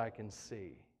 what I can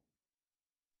see?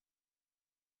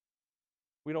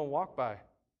 We don't walk by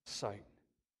sight.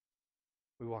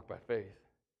 We walk by faith.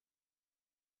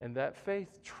 And that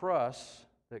faith trusts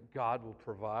that God will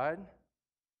provide,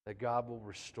 that God will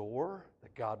restore,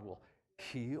 that God will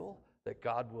heal, that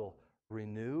God will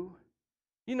renew.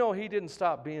 You know, He didn't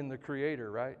stop being the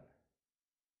creator, right?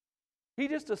 He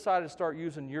just decided to start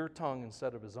using your tongue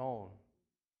instead of his own.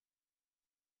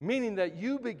 Meaning that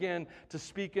you begin to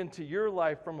speak into your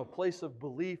life from a place of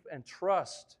belief and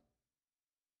trust,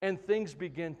 and things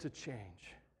begin to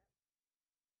change.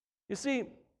 You see,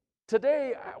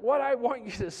 today, what I want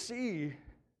you to see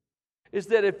is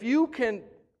that if you can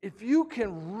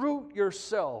root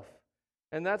yourself,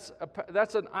 and that's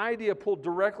an idea pulled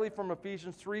directly from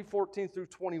Ephesians 3:14 through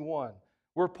 21,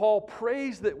 where Paul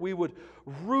prays that we would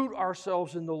root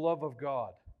ourselves in the love of God.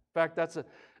 In fact,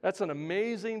 that's an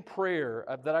amazing prayer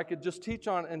that I could just teach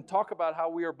on and talk about how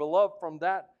we are beloved from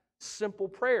that simple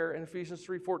prayer in Ephesians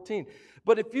 3:14.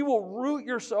 But if you will root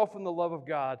yourself in the love of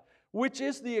God, which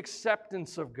is the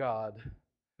acceptance of God,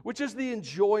 which is the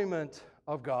enjoyment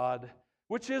of God,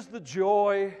 which is the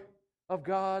joy of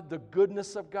God, the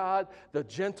goodness of God, the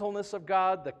gentleness of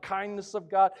God, the kindness of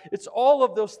God, it's all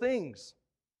of those things.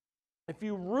 If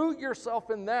you root yourself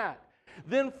in that,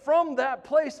 then from that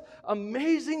place,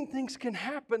 amazing things can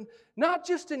happen, not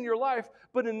just in your life,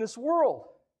 but in this world.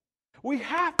 We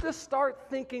have to start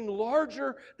thinking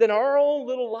larger than our own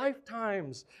little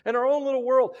lifetimes and our own little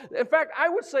world. In fact, I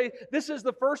would say this is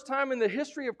the first time in the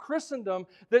history of Christendom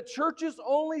that churches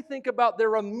only think about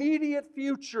their immediate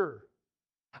future.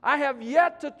 I have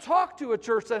yet to talk to a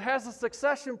church that has a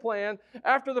succession plan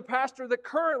after the pastor that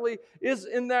currently is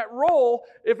in that role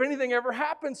if anything ever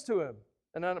happens to him.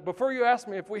 And then before you ask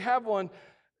me if we have one,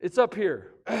 it's up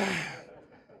here.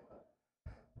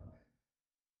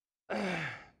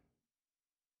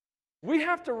 We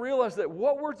have to realize that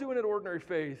what we're doing at Ordinary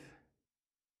Faith,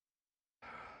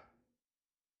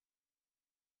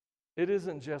 it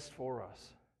isn't just for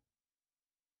us.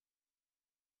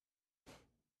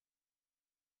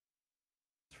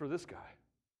 It's for this guy.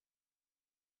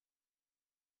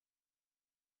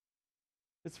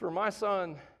 It's for my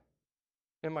son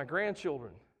and my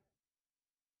grandchildren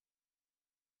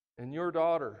and your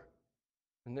daughter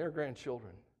and their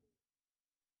grandchildren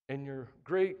and your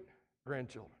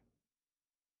great-grandchildren.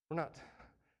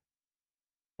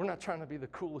 We're not trying to be the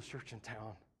coolest church in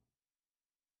town.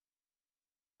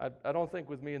 I don't think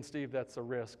with me and Steve that's a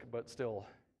risk, but still.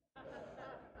 We're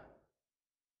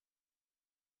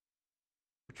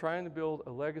trying to build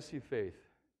a legacy of faith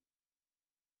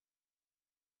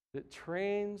that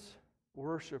trains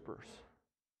worshipers,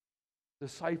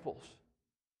 disciples,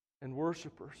 and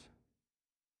worshipers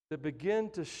that begin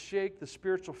to shake the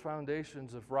spiritual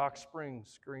foundations of Rock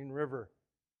Springs, Green River,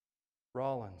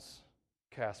 Rollins,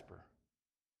 Casper,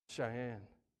 Cheyenne,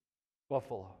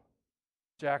 Buffalo,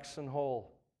 Jackson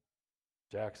Hole.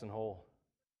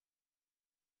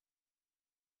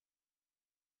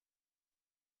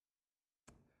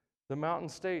 The Mountain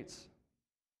States.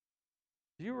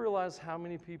 Do you realize how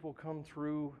many people come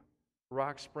through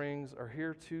Rock Springs, are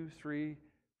here 2, 3,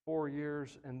 4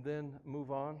 years, and then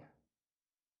move on?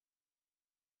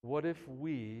 What if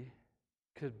we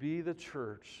could be the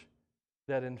church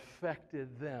that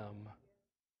infected them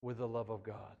with the love of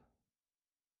God?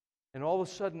 And all of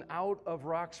a sudden, out of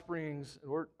Rock Springs,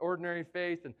 Ordinary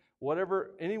Faith, and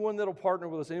whatever, anyone that'll partner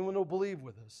with us, anyone that'll believe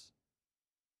with us,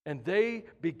 and they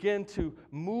begin to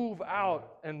move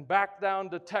out and back down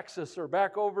to Texas or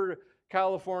back over to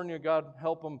California, God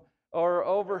help them, or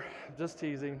over, just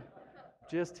teasing.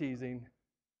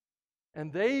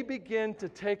 And they begin to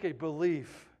take a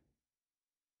belief,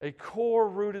 a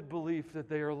core-rooted belief that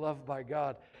they are loved by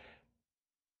God.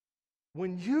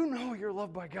 When you know you're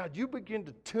loved by God, you begin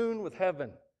to tune with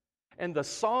heaven, and the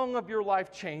song of your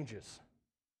life changes.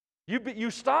 You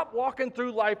stop walking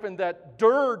through life in that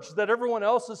dirge that everyone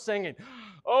else is singing.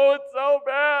 Oh, it's so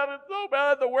bad. It's so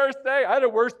bad. The worst day. I had a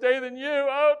worse day than you.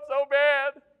 Oh, it's so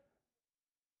bad.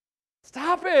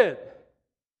 Stop it.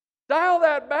 Dial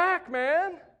that back,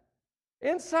 man.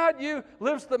 Inside you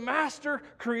lives the master,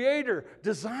 creator,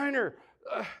 designer.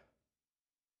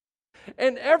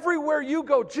 And everywhere you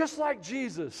go, just like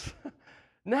Jesus,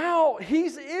 now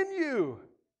He's in you.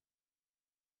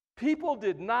 People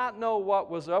did not know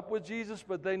what was up with Jesus,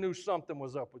 but they knew something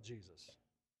was up with Jesus.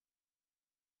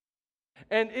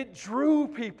 And it drew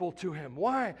people to Him.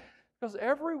 Why? Because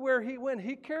everywhere He went,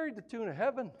 He carried the tune of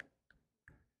heaven.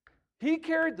 He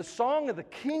carried the song of the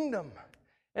kingdom.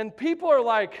 And people are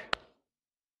like,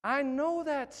 I know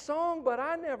that song, but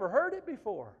I never heard it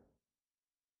before.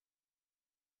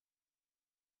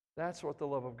 That's what the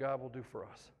love of God will do for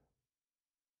us.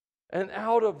 And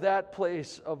out of that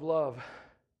place of love,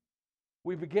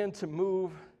 we begin to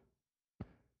move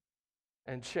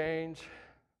and change.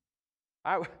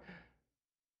 I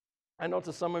know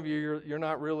to some of you, you're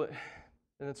not really,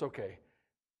 and it's okay.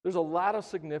 There's a lot of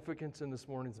significance in this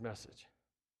morning's message.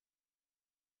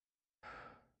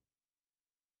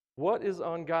 What is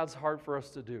on God's heart for us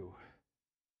to do?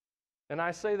 And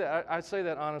I say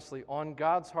that honestly, on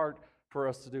God's heart for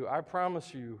us to do. I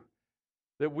promise you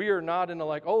that we are not into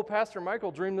like, oh, Pastor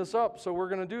Michael dreamed this up, so we're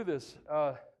going to do this.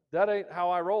 That ain't how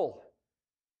I roll.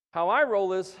 How I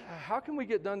roll is, how can we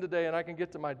get done today and I can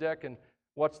get to my deck and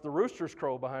watch the roosters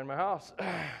crow behind my house?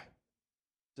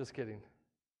 Just kidding.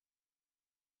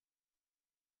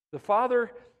 The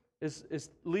Father is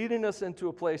leading us into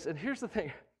a place, and here's the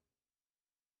thing.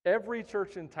 Every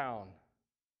church in town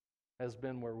has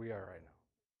been where we are right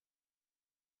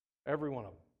now. Every one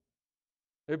of them.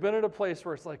 They've been at a place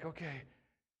where it's like, okay,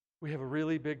 we have a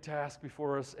really big task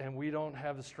before us, and we don't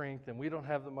have the strength, and we don't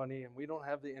have the money, and we don't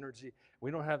have the energy,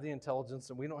 we don't have the intelligence,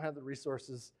 and we don't have the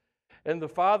resources. And the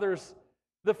Father's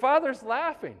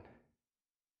laughing.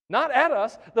 Not at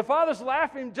us. The Father's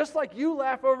laughing just like you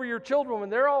laugh over your children when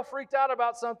they're all freaked out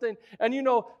about something, and you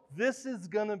know, this is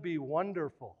going to be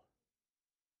wonderful.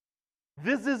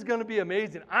 This is going to be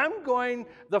amazing.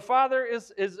 The Father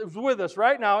is with us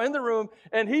right now in the room,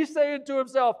 and He's saying to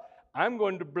Himself, I'm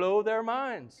going to blow their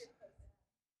minds.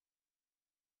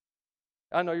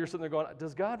 I know you're sitting there going,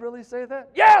 does God really say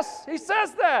that? Yes, He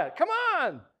says that. Come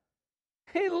on.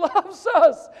 He loves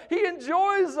us. He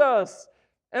enjoys us.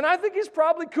 And I think He's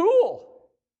probably cool.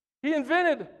 He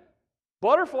invented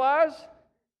butterflies.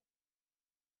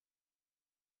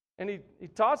 And he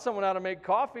taught someone how to make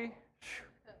coffee.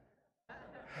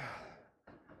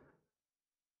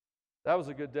 That was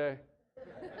a good day.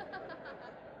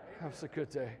 That was a good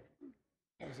day.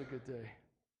 That was a good day.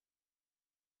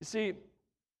 You see,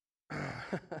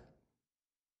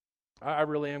 I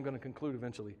really am going to conclude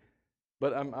eventually,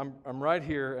 but I'm right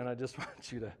here, and I just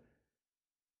want you to.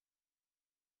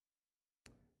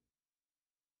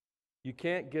 You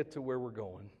can't get to where we're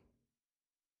going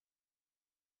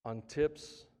on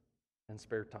tips and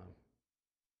spare time.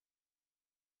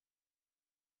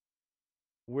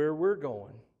 Where we're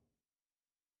going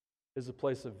is a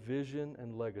place of vision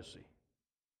and legacy.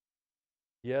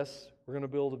 Yes, we're going to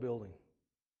build a building,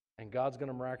 and God's going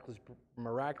to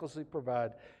miraculously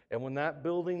provide. And when that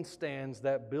building stands,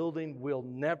 that building will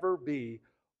never be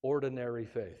ordinary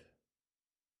faith.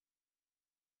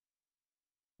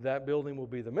 That building will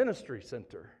be the ministry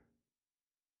center,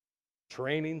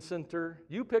 training center.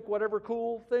 You pick whatever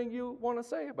cool thing you want to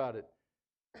say about it.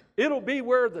 It'll be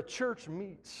where the church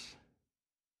meets,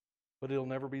 but it'll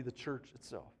never be the church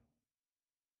itself.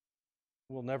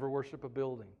 We'll never worship a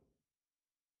building.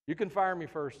 You can fire me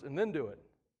first and then do it.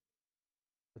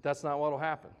 But that's not what will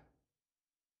happen.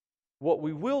 What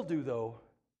we will do, though,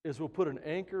 is we'll put an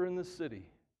anchor in the city.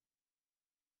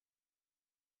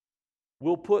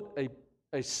 We'll put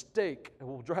a stake, and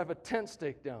we'll drive a tent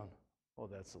stake down. Oh,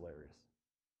 that's hilarious.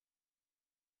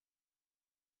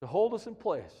 To hold us in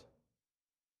place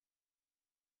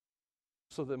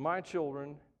so that my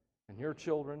children and your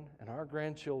children and our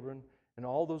grandchildren and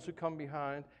all those who come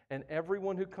behind, and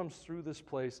everyone who comes through this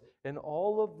place, and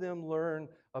all of them learn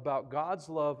about God's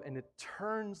love, and it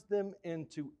turns them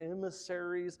into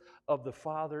emissaries of the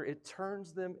Father. It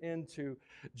turns them into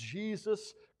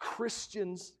Jesus,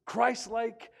 Christians,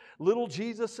 Christ-like little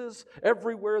Jesuses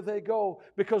everywhere they go,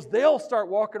 because they'll start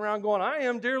walking around going, I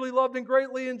am dearly loved and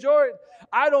greatly enjoyed.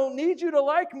 I don't need you to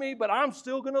like me, but I'm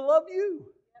still going to love you.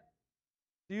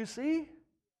 Do you see?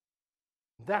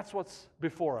 That's what's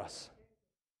before us.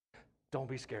 Don't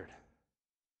be scared.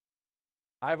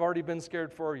 I've already been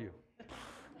scared for you.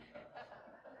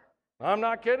 I'm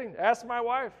not kidding. Ask my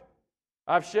wife.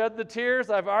 I've shed the tears.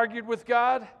 I've argued with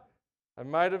God. I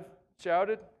might have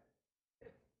shouted.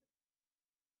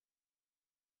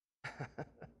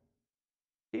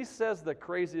 He says the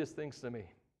craziest things to me.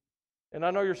 And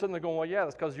I know you're sitting there going, well, yeah,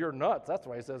 that's because you're nuts. That's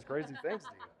why He says crazy things to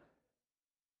you.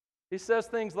 He says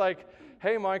things like,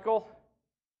 hey, Michael.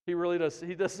 He really does.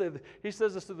 He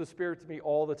says this to the Spirit to me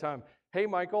all the time. Hey,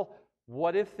 Michael,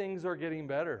 what if things are getting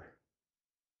better?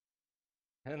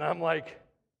 And I'm like,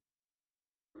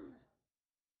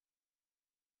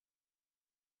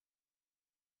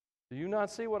 do you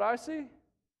not see what I see?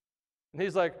 And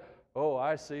He's like, oh,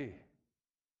 I see.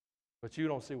 But you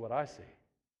don't see what I see.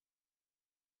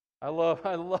 I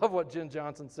love what Jen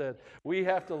Johnson said. We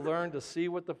have to learn to see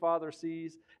what the Father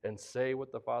sees and say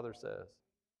what the Father says.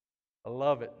 I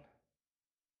love it.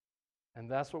 And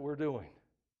that's what we're doing.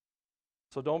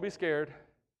 So don't be scared.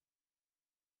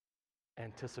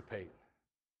 Anticipate.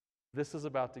 This is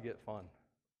about to get fun.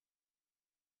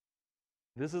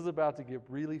 This is about to get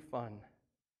really fun.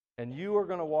 And you are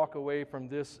going to walk away from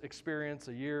this experience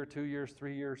a year, 2 years,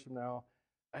 3 years from now.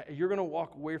 You're going to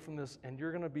walk away from this and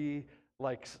you're going to be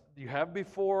like you have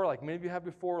before, like many of you have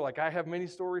before, like I have many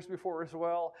stories before as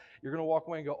well. You're going to walk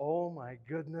away and go, oh my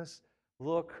goodness,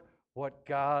 look what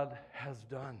God has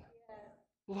done.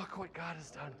 Look what God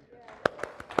has done.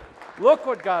 Look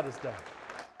what God has done.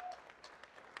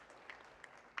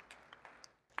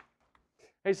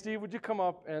 Hey, Steve, would you come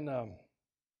up and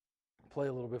play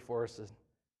a little bit for us?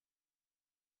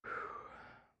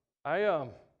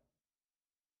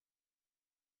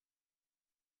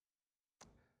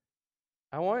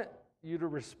 I want you to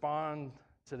respond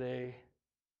today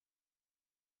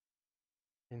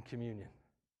in communion.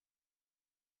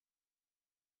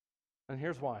 And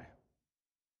here's why.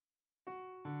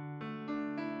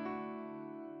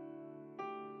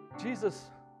 Jesus,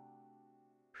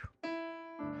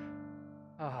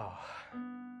 oh,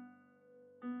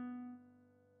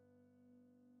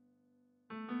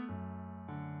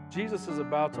 Jesus is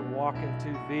about to walk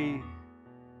into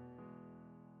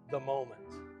the moment.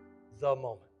 The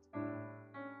moment.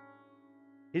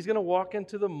 He's going to walk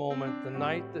into the moment, the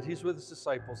night that he's with his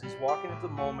disciples. He's walking into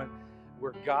the moment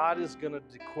where God is going to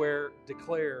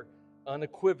declare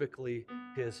unequivocally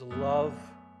his love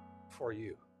for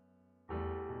you.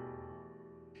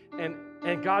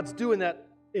 And God's doing that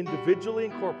individually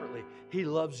and corporately. He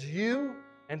loves you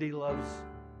and he loves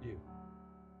you.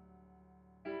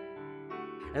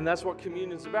 And that's what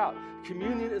communion is about.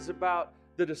 Communion is about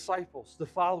the disciples, the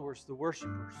followers, the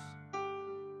worshipers.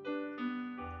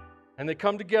 And they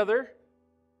come together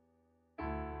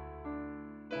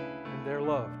and they're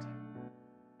loved.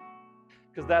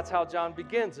 Because that's how John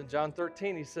begins. In John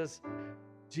 13, he says,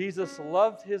 Jesus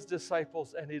loved his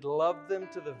disciples and he loved them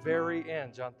to the very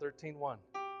end. John 13:1.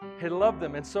 He loved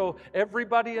them. And so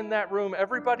everybody in that room,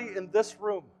 everybody in this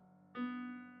room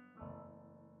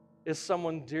is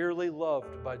someone dearly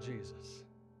loved by Jesus.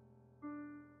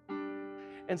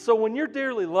 And so when you're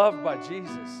dearly loved by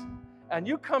Jesus and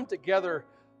you come together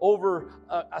over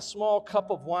a small cup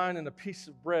of wine and a piece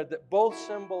of bread that both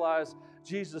symbolize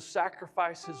Jesus'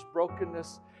 sacrifice, his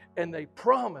brokenness, and they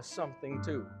promise something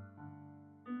too.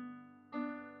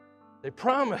 They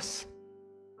promise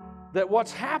that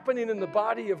what's happening in the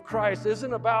body of Christ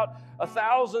isn't about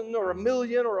 1,000 or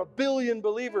 1,000,000 or 1,000,000,000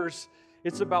 believers.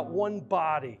 It's about one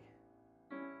body.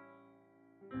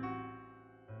 And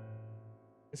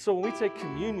so when we take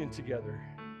communion together,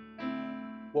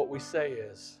 what we say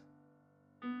is,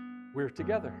 we're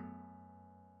together.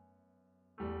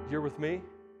 You're with me,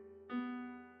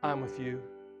 I'm with you,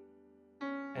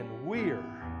 and we're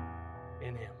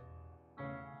in him.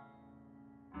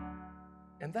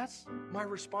 And that's my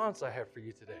response I have for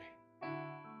you today.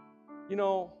 You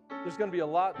know, there's going to be a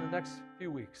lot in the next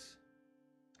few weeks.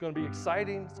 It's going to be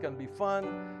exciting. It's going to be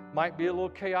fun. Might be a little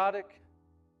chaotic.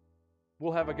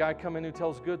 We'll have a guy come in who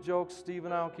tells good jokes. Steve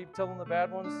and I will keep telling the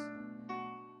bad ones.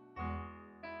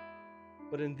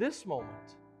 But in this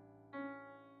moment,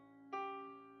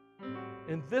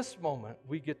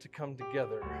 we get to come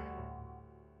together.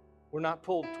 We're not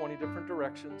pulled 20 different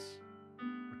directions.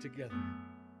 We're together.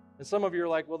 And some of you are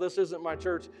like, well, this isn't my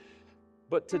church.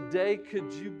 But today,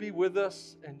 could you be with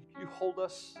us and you hold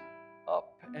us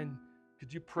up? And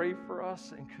could you pray for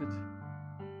us? And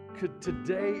could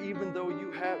today, even though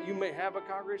you may have a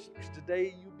congregation,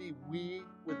 today you be we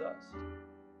with us?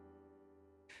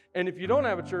 And if you don't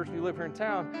have a church and you live here in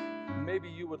town, maybe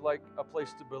you would like a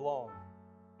place to belong.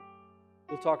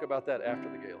 We'll talk about that after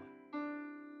the gala.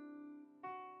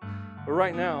 But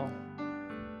right now,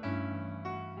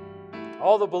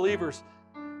 all the believers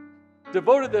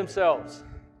devoted themselves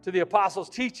to the apostles'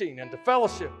 teaching and to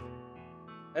fellowship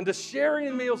and to sharing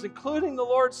in meals, including the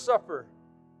Lord's Supper,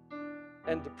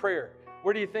 and to prayer.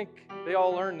 Where do you think they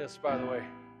all learned this, by the way?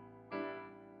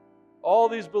 All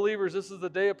these believers, this is the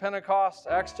day of Pentecost,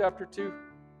 Acts chapter 2,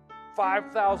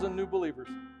 5,000 new believers.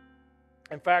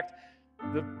 In fact,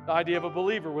 the idea of a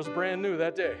believer was brand new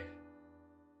that day.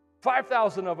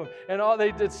 5,000 of them, and all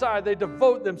they decide, they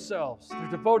devote themselves.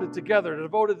 They're devoted together. They're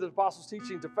devoted to the apostles'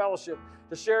 teaching, to fellowship,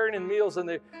 to sharing in meals, and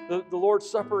the Lord's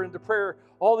Supper, and to prayer,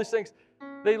 all these things.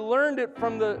 They learned it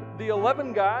from the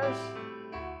 11 guys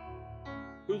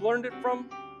who learned it from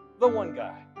the one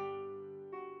guy.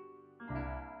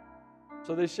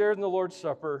 So they shared in the Lord's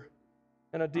Supper,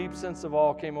 and a deep sense of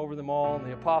awe came over them all, and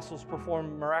the apostles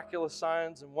performed miraculous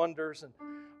signs and wonders, and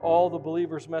all the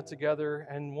believers met together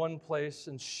in one place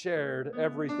and shared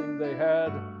everything they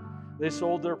had. They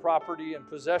sold their property and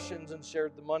possessions and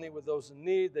shared the money with those in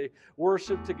need. They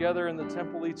worshiped together in the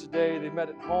temple each day. They met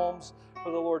at homes for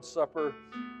the Lord's Supper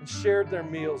and shared their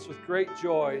meals with great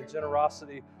joy and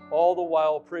generosity, all the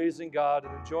while praising God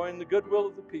and enjoying the goodwill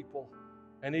of the people.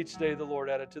 And each day the Lord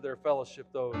added to their fellowship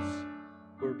those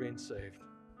who were being saved.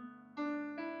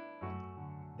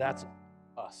 That's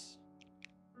us.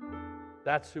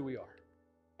 That's who we are.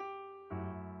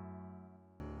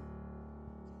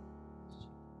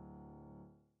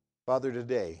 Father,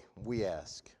 today we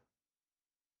ask,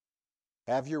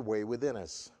 have your way within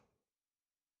us.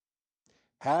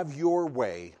 Have your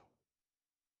way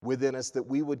within us, that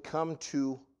we would come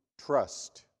to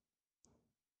trust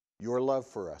your love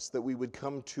for us, that we would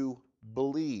come to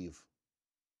believe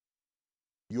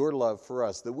your love for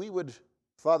us, that we would,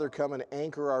 Father, come and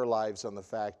anchor our lives on the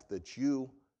fact that you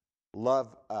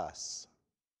love us,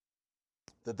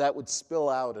 that would spill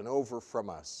out and over from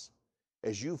us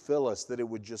as you fill us, that it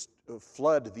would just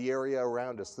flood the area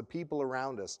around us, the people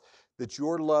around us, that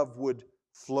your love would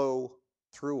flow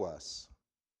through us.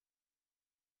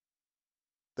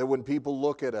 That when people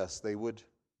look at us, they would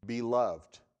be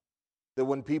loved. That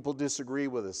when people disagree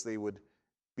with us, they would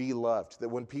be loved. That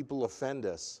when people offend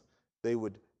us, they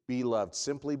would be loved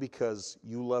simply because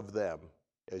you love them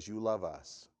as you love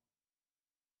us.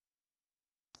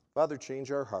 Father, change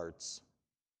our hearts.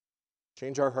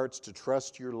 Change our hearts to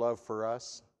trust your love for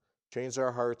us. Change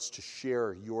our hearts to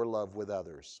share your love with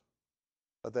others.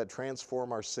 Let that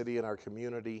transform our city and our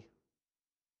community,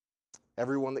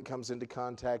 everyone that comes into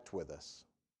contact with us.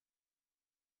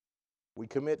 We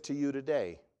commit to you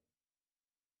today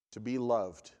to be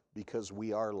loved because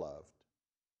we are loved.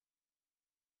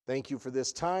 Thank you for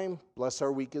this time. Bless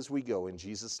our week as we go. In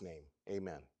Jesus' name,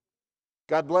 amen.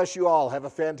 God bless you all. Have a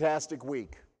fantastic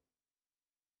week.